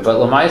Agrofim, but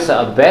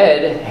Lamaisa, a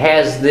bed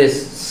has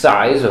this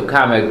size of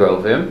Kama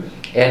Agrofim,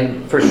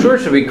 and for sure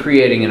should be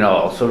creating an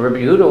all. So Rabbi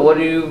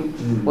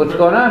Yehuda, what's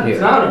going on here?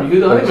 It's not Rabbi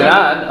Yehuda. It's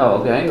not.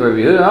 Oh, okay. Rabbi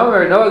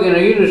Yehuda, no, again,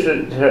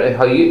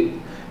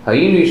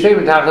 Hayinu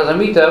Yishem Tachas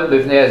Amita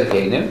Bifnei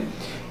Azakeinim,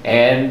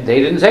 and they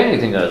didn't say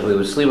anything to us. We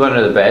would sleep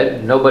under the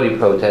bed. Nobody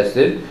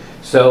protested.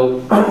 So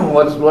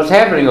what's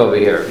happening over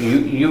here?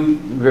 You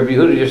Rabbi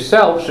Yehuda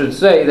yourself should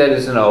say that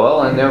it's an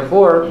oil, and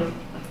therefore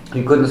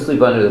you couldn't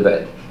sleep under the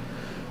bed.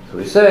 So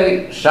we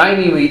say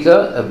shiny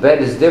mita, a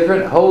bed is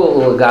different.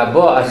 Hol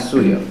gabo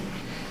asuya,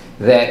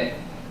 that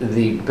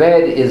the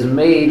bed is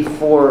made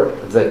for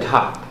the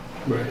top.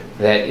 Right.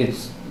 That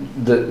it's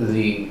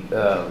the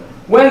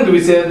When do we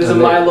say that there's a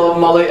And then- Milo of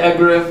Malay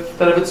Egrif,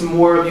 that if it's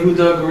more of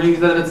Yehuda agrees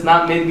that if it's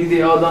not made by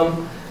the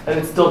Adam, and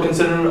it's still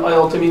considered an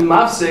oil to mean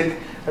mafsik,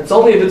 it's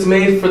only if it's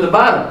made for the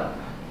bottom.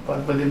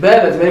 But for the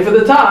bed, it's made for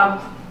the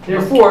top,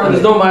 therefore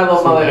there's no Milo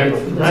of Malay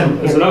Egrif. Right.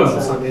 It's an oil.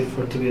 It's not made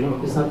for it to be an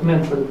oil. It's not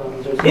meant for the bottom.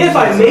 If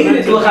I made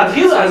it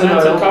l'chatchila as an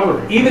It's a oil,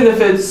 cover. even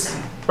if it's,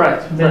 right,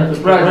 by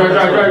definition,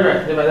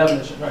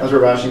 right. That's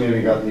where Rashi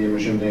maybe got the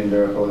Mishum Dein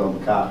Derech Odom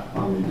Kach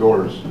on the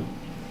doors.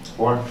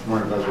 Or, that's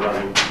where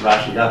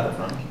Rashi got that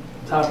from.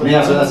 Top I of mean,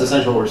 the so that's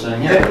essentially what we're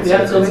saying here. It's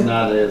not, it's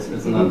not.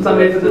 It's not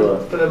made for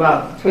the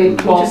bottom. Wait,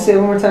 can you just say it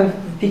one more time?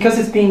 Because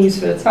it's being used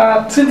for the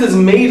top, Since it's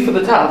made for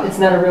the top, it's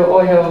not a real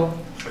oil.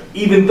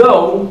 even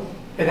though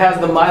it has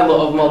the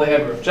Milo of Malay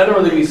Egrif.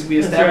 Generally, we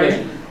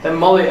establish that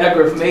Malay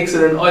Egrif makes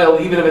it an oil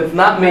even if it's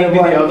not made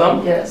by the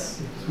Adam.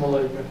 Yes.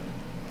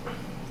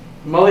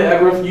 Malay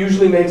Egrif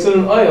usually makes it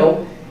an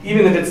oil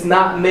even if it's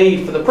not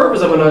made for the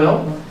purpose of an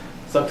oil.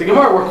 It's up to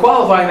Gemara. We're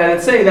qualifying that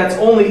and saying that's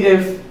only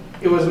if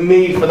it was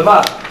made for the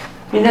bottom.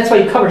 I mean, that's why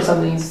you cover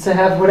something, is to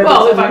have whatever.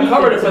 Well, if I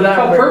covered it for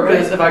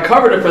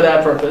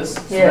that purpose,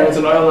 Yeah. then it's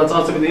an oil that's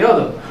also for the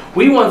other.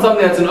 We want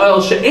something that's an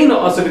oil she'ena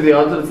also for the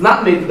other, that's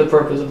not made for the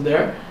purpose of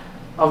the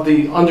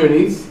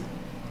underneath.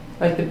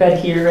 Like the bed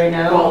here right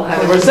now. Well,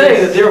 and we're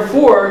saying that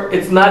therefore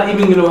it's not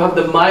even going to have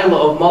the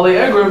mila of Malay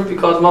Egrif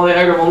because Malay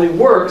Egrif only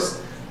works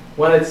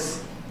when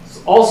it's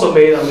also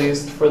made at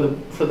least for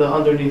the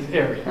underneath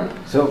area.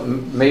 so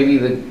maybe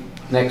the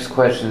next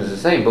question is the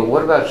same. But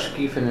what about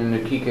shkifin and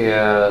nikike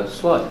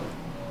slud?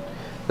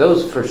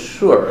 Those for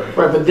sure.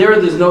 Right, but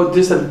there's no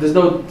chisaron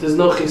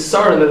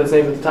that it's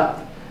made for the top.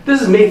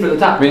 This is made for the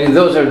top. Meaning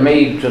those are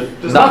made just.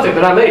 There's nothing,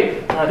 but not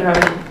made. Right.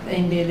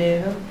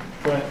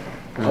 Right.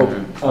 I'm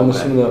Okay.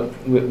 assuming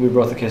that we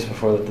brought the case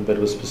before that the bed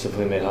was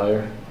specifically made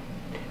higher.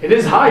 It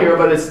is higher,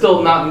 but it's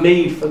still not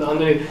made for the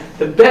underneath.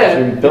 The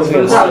bed So you're is for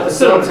the building top. it- The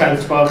cylinder.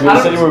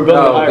 You said you were building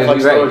No, a higher because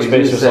flex you're right, storage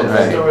because space you or said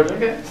something. Storage,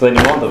 okay. So then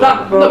you want the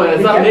No, but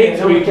it's not made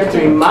to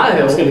be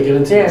mile. It's gonna get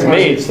into Yeah. It's it.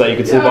 made so that you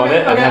could sleep Yeah, on okay,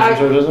 it and okay, have I- to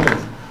show those ones.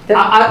 I'll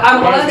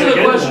Gemara's answer gonna the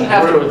get question into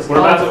that. afterwards.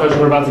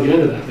 We're about to get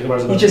into that. The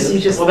Gemara's about You to just, get you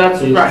into just. Well, that's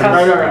So you right.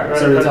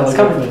 just- Sorry to tell It's the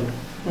coming.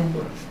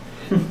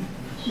 company.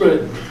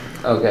 Right.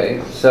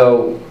 Okay,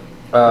 so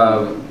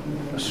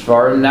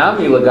Shvarim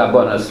Nami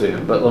Lagabon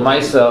Asuyim, but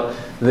Lamaisa,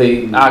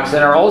 the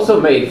oxen are also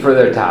made for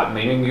their top,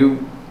 meaning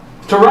you.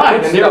 To ride,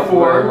 and stuff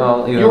therefore,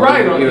 well, you you're know,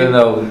 right on even it.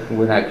 though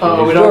we're not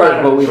Oh, we keeping don't stores,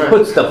 ride but we right.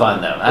 put stuff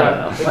on them. I don't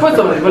know. They put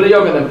something, put a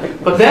yoke in them.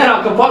 But then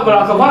Al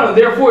Kapanim,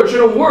 therefore it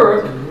shouldn't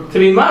work to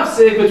be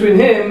mafsik between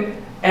him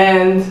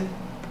and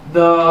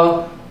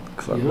the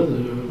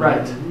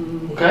right.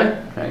 Okay?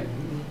 Right.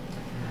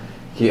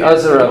 Ki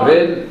Azar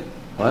Rabin,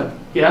 what?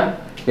 Yeah?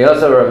 Ki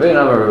Azar Rabin,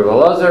 Amar Rabbi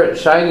Elazar,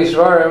 Shiny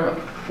Shvarim,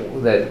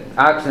 that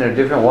oxen are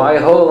different. Why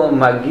Holam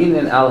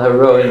Maginin Al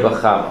Haroin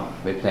Bachama,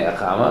 Mipnei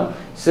Achama,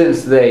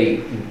 since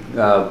they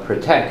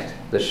protect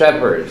the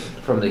shepherds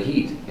from the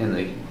heat in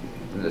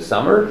the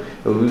summer,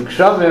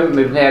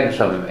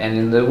 and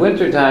in the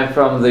wintertime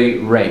from the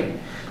rain.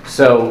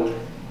 So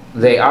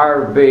they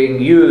are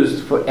being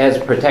used as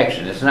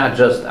protection. It's not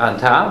just on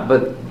top,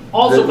 but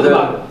Also for the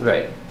bottom.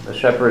 Right. The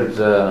shepherds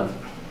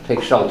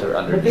take shelter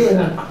under. But they were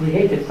not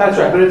created. That's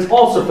right, but it's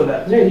also for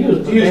that. They're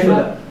used. It's used for They're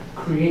that. not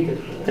created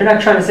for that. They're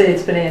not trying to say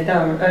it's been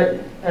down,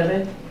 are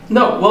they?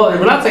 No, well,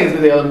 we're not saying it's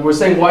for the other, we're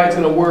saying why it's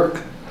going to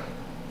work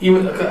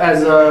even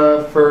as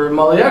for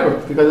Malay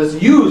Egrif, because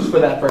it's used for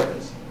that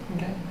purpose.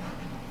 Okay.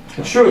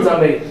 It's true it's not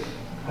made.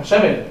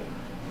 Hashem made it.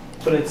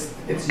 But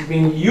it's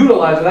being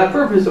utilized for that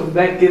purpose, so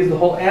that gives the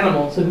whole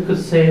animal. So we could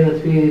say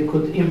that we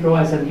could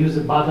improvise and use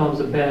the bottom of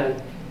the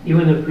bed,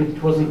 even if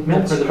it wasn't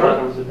meant for the That's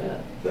bottom of the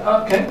bed.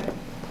 Okay,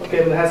 but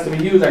it has to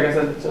be used, I guess,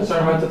 at a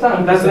certain amount of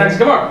time. That's the next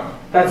Gemara.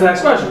 That's the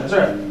next question. That's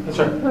right. That's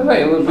right. Right,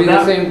 it would be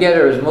Now- the same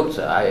getter as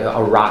muktzah.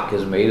 A rock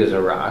is made as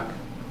a rock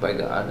by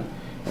God,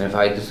 and if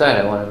I decide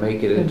I want to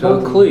make it into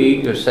a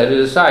kli or set it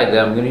aside,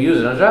 then I'm going to use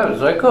it on Shabbos,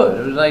 so I could.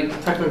 It was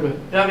like, Technically.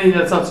 Yeah, I mean,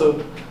 that's not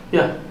so.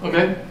 Yeah,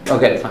 okay.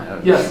 okay,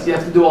 fine. Yes, you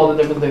have to do all the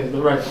different things,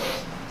 but right.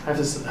 Have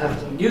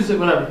to use it,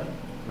 whatever.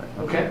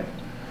 Okay.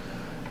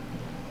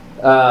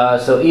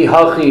 So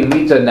ihachi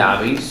mita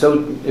navi.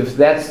 So if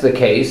that's the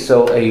case,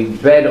 so a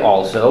bed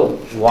also.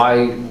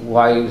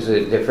 Why is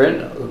it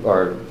different,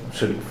 or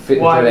should fit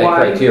into that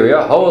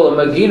criteria? Hol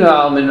magina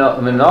al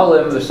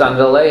minolim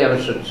v'sandaleim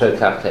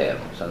shetachteim.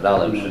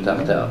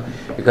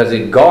 Because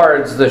it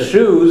guards the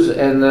shoes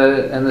and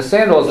the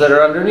sandals that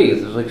are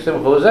underneath. It's like Simcha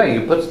was saying,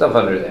 you put stuff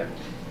under there.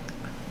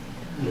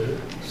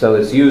 So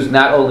it's used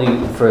not only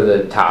for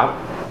the top,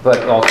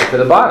 but also for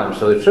the bottom.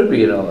 So it should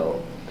be an oil.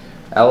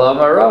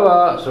 Elama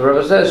Rava, so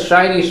Rava says,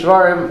 shiny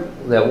shvarim,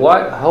 that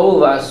what?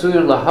 Hol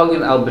v'asuyim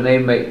lahagin al b'nei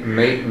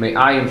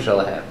me'ayim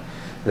shalahem.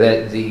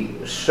 That the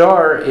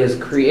shar is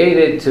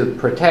created to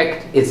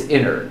protect its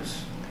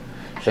innards.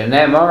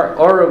 Shenemar,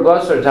 oru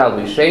basar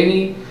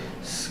talbisheni,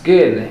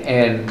 skin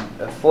and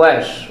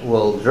flesh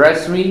will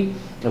dress me,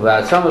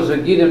 about samas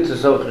v'gidim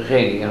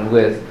t'sochacheni, and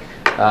with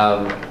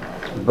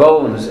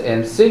bones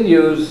and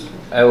sinews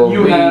I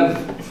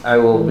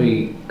will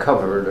be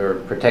covered or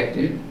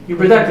protected. You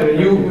protected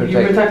me. You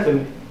protected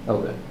me.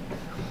 Okay.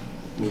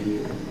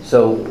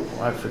 So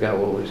I forgot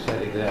what we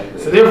said exactly.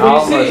 So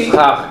therefore you see,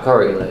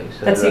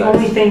 that's the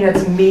only thing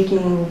that's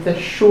making the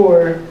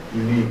shore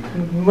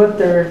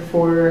mutter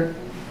for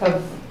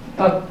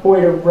a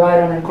boy to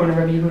ride on according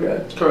to Rabbi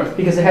Yehuda. Correct.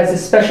 Because it has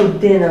this special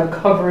din of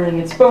covering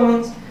its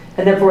bones,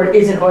 and therefore it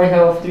isn't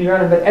oihel to be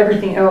running. But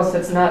everything else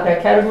that's not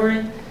that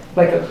category,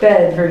 like a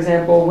bed, for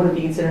example, wouldn't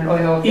be considered an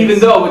oihel. Even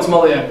though it's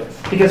malei.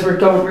 Because we're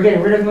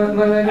getting rid of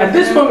malei. At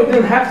this point, we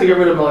didn't have to get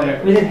rid of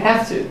malei. We didn't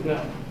have to.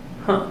 No.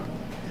 Huh.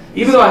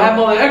 Even though I have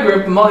malei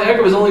egrip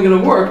is only going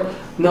to work.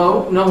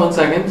 No, 1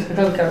 second. I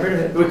thought we got rid of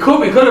it. We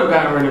could have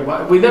gotten rid of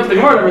it. The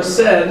Gemara never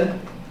said.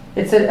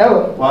 It said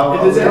El. Wow.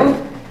 It said El.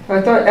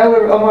 I thought El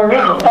or Omar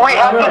Rava. We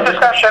had this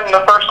discussion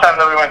the first time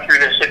that we went through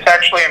this. It's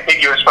actually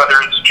ambiguous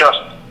whether it's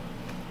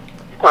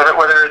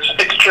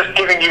just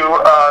giving you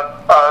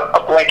a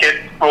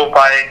blanket ruled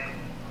by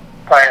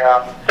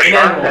the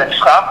shar and it's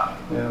stop,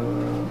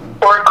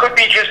 or it could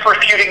be just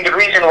refuting the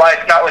reason why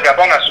it's not like a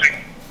bonus.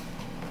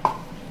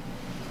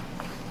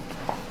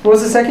 What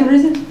was the second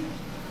reason?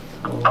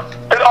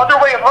 The other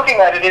way of looking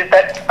at it is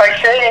that by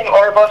saying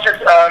or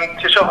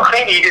to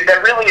Sochachini is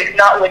that really it's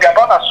not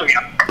Ligabana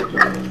Suyam.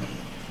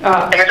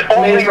 And it's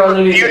only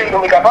refuting the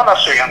Ligabana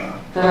Suyam.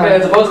 Okay,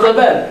 as opposed to a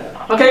bed.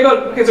 Okay,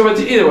 good. Okay, so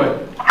it's either way.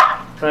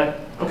 Right.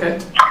 Okay.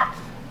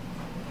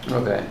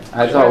 Okay.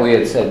 I thought we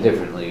had said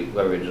differently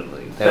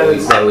originally.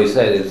 That we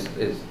said is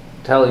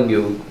telling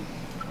you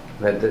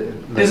that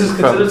this is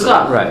considered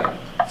tzchak. Right.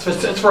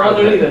 It's for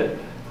underneath it.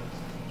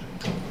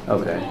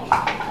 Okay.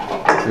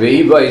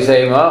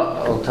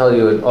 I'll tell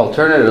you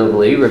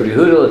alternatively, Rabbi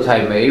Yehuda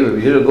l'taimei,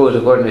 Rabbi Yehuda goes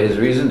according to his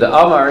reason. The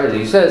Amar,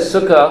 he says,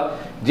 Sukkah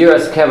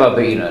diras keva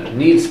be'inan,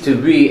 needs to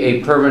be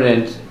a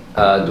permanent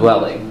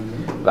dwelling.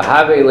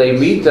 V'have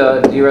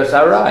le'mita diras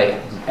arai,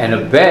 and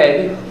a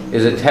bed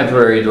is a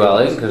temporary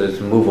dwelling because it's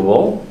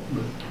movable,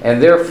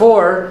 and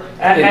therefore,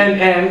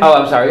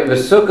 I'm sorry, the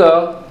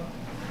Sukkah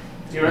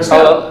diras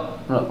keva.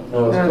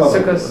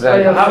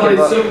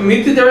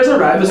 Mita diras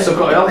arai, the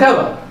Sukkah el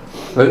keva.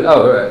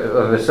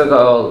 The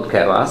Sukkah old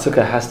keva.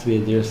 Sukkah has to be a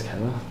deer's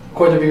keva.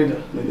 According to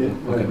Yehuda.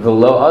 Okay.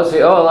 Below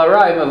also ol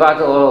arai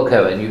mevatel ol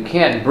keva, and you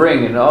can't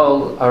bring an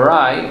ol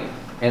arai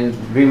and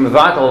be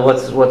mevatel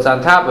what's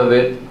on top of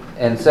it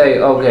and say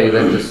okay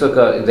that the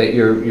Sukkah that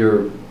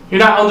you're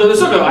not under the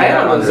Sukkah. I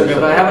am under the Sukkah.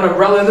 If I have an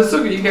umbrella in the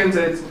Sukkah, you can't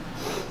say it's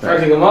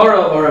Rabbi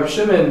Gemara or Reb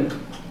Shimon.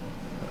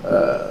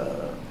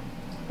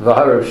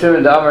 Reb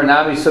Shimon Damar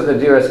Nami Sukkah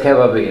Diras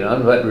Keva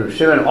Beinon, but Reb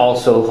Shimon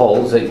also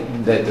holds that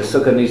the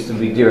Sukkah needs to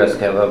be Diras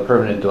Keva, a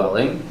permanent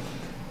dwelling.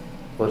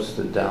 What's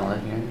the down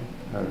here?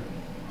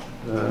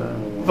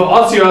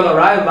 V'asiyol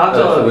arai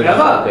mevatel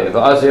keva. Okay,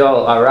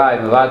 v'asiyol arai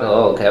mevatel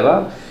ol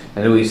keva,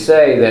 and we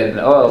say that in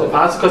oil.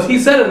 Because he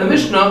said in the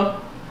Mishnah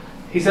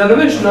that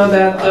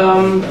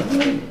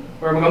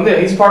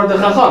he's part of the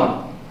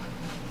Chacham.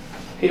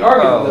 He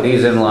argued. Oh,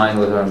 he's in line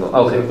with Rambam.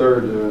 Okay. The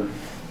third.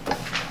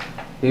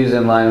 He's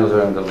in line with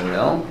Rambam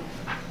Gamliel.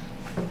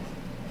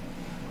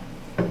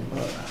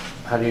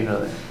 How do you know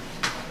that?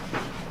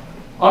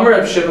 Amar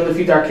Reb Shimon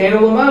lefi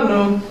darkeinu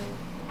l'madnu.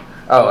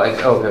 Okay.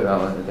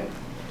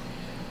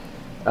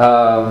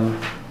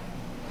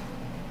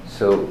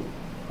 So,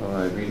 am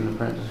I reading the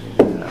parentheses?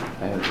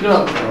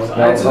 No.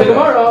 It's the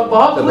Gemara.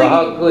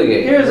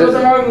 Here's what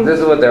they're arguing. This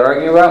is what they're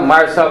arguing about.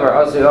 Mar savar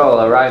asiol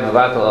arai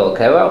mevatel ol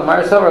keva.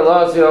 Mar savar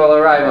lo asiol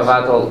arai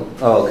mevatel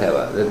ol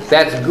keva.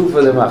 That's good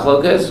for the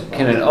machlokas.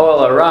 Can an ol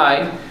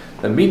arai,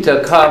 the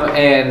mita, come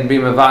and be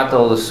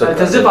mevatel the sukkah?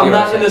 It's as if I'm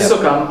not in the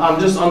sukkah. I'm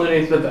just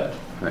underneath the bed.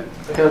 Right.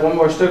 Okay, one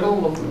more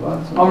shtickle.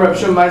 Amar Reb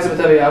Shimon ma'aseh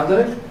b'tavi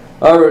avdei.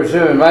 Amar Reb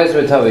Shimon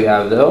ma'aseh b'tavi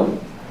avdo.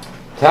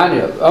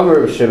 Tanya, Amar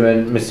Reb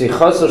Shimon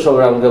mesichaso shel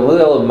Rav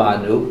Gamliel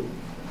manu.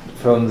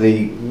 From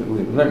the,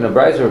 we learned in the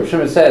Brayso, Reb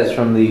Shimon says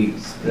from the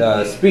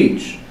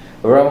speech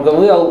of Rav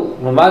Gamliel,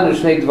 Lamadu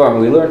Shnei Dvarim,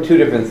 we learn two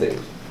different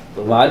things.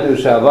 Lamadu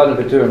she'avadim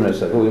peturim min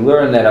sukkah. We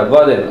learn that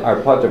avadim are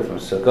patur from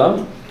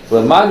sukkah.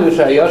 L'manu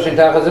shayoshin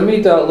tachas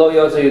amita lo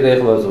yosei yidei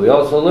chavoso. We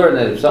also learn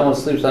that if someone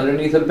sleeps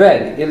underneath a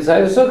bed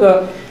inside a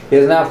sukkah, he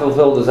has not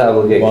fulfilled his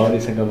obligation. Why do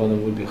you think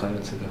Avodim would be Chayav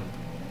in Sukkah?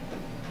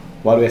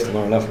 Why do we have to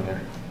learn that from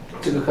here?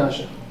 It's a good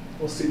kasha.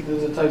 We'll see.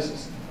 There's a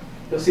Taisus.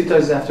 You'll see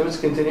Taisus afterwards.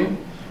 Continue.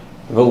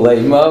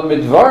 V'leima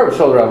midvar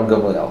shel Rav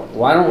Gamliel.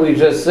 Why don't we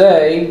just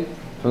say,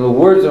 from the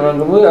words of Rav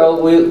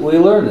Gamliel, we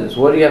learn this.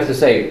 What do you have to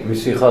say?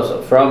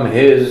 Misichoso, from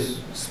his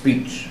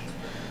speech.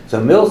 So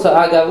milsa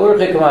agav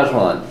urche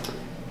kamashmalan.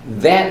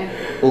 That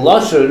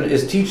lashon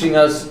is teaching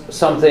us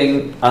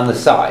something on the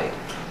side.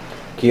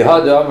 Ki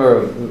hada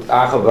amar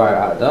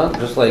Achabar Ada,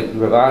 just like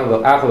Rav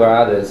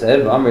Achabar Ada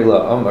said, Amri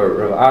la Amar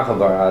Rav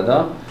Achabar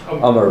Ada,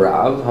 Amar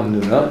Rav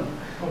Hamnuna.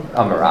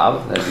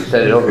 Amarav, as you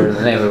said it over in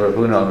the name of Rav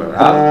Huna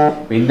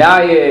Amarav.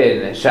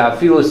 Minayin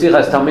shafilu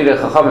sichas talmidei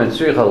chacham and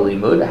tzricha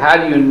limud. How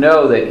do you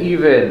know that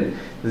even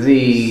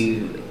the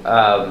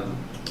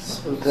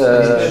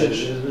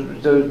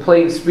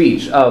plain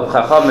speech of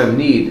chachamim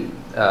need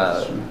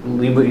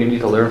limud? You need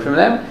to learn from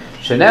them.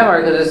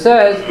 Shenemar, because it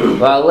says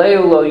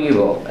va'aleu lo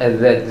yivol, and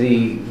that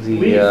the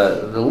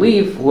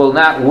leaf will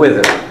not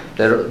wither.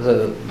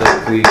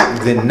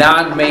 The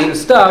non-main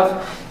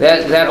stuff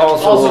that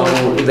also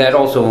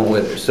won't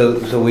wither.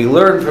 So we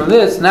learn from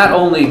this not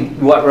only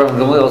what Rav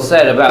Gamliel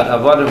said about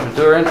avodim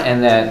paturin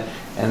and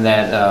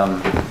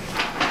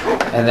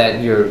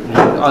that you're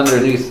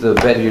underneath the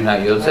bed you're not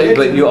yotzei,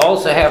 but you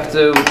also have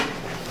to.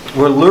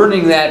 We're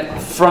learning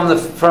that from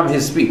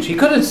his speech. He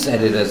could have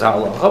said it as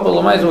halacha, but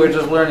l'maisa we're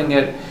just learning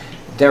it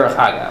derech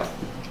hagav.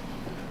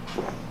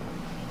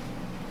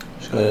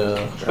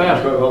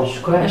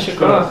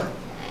 Shkoyach.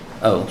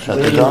 Oh, shut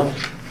the door.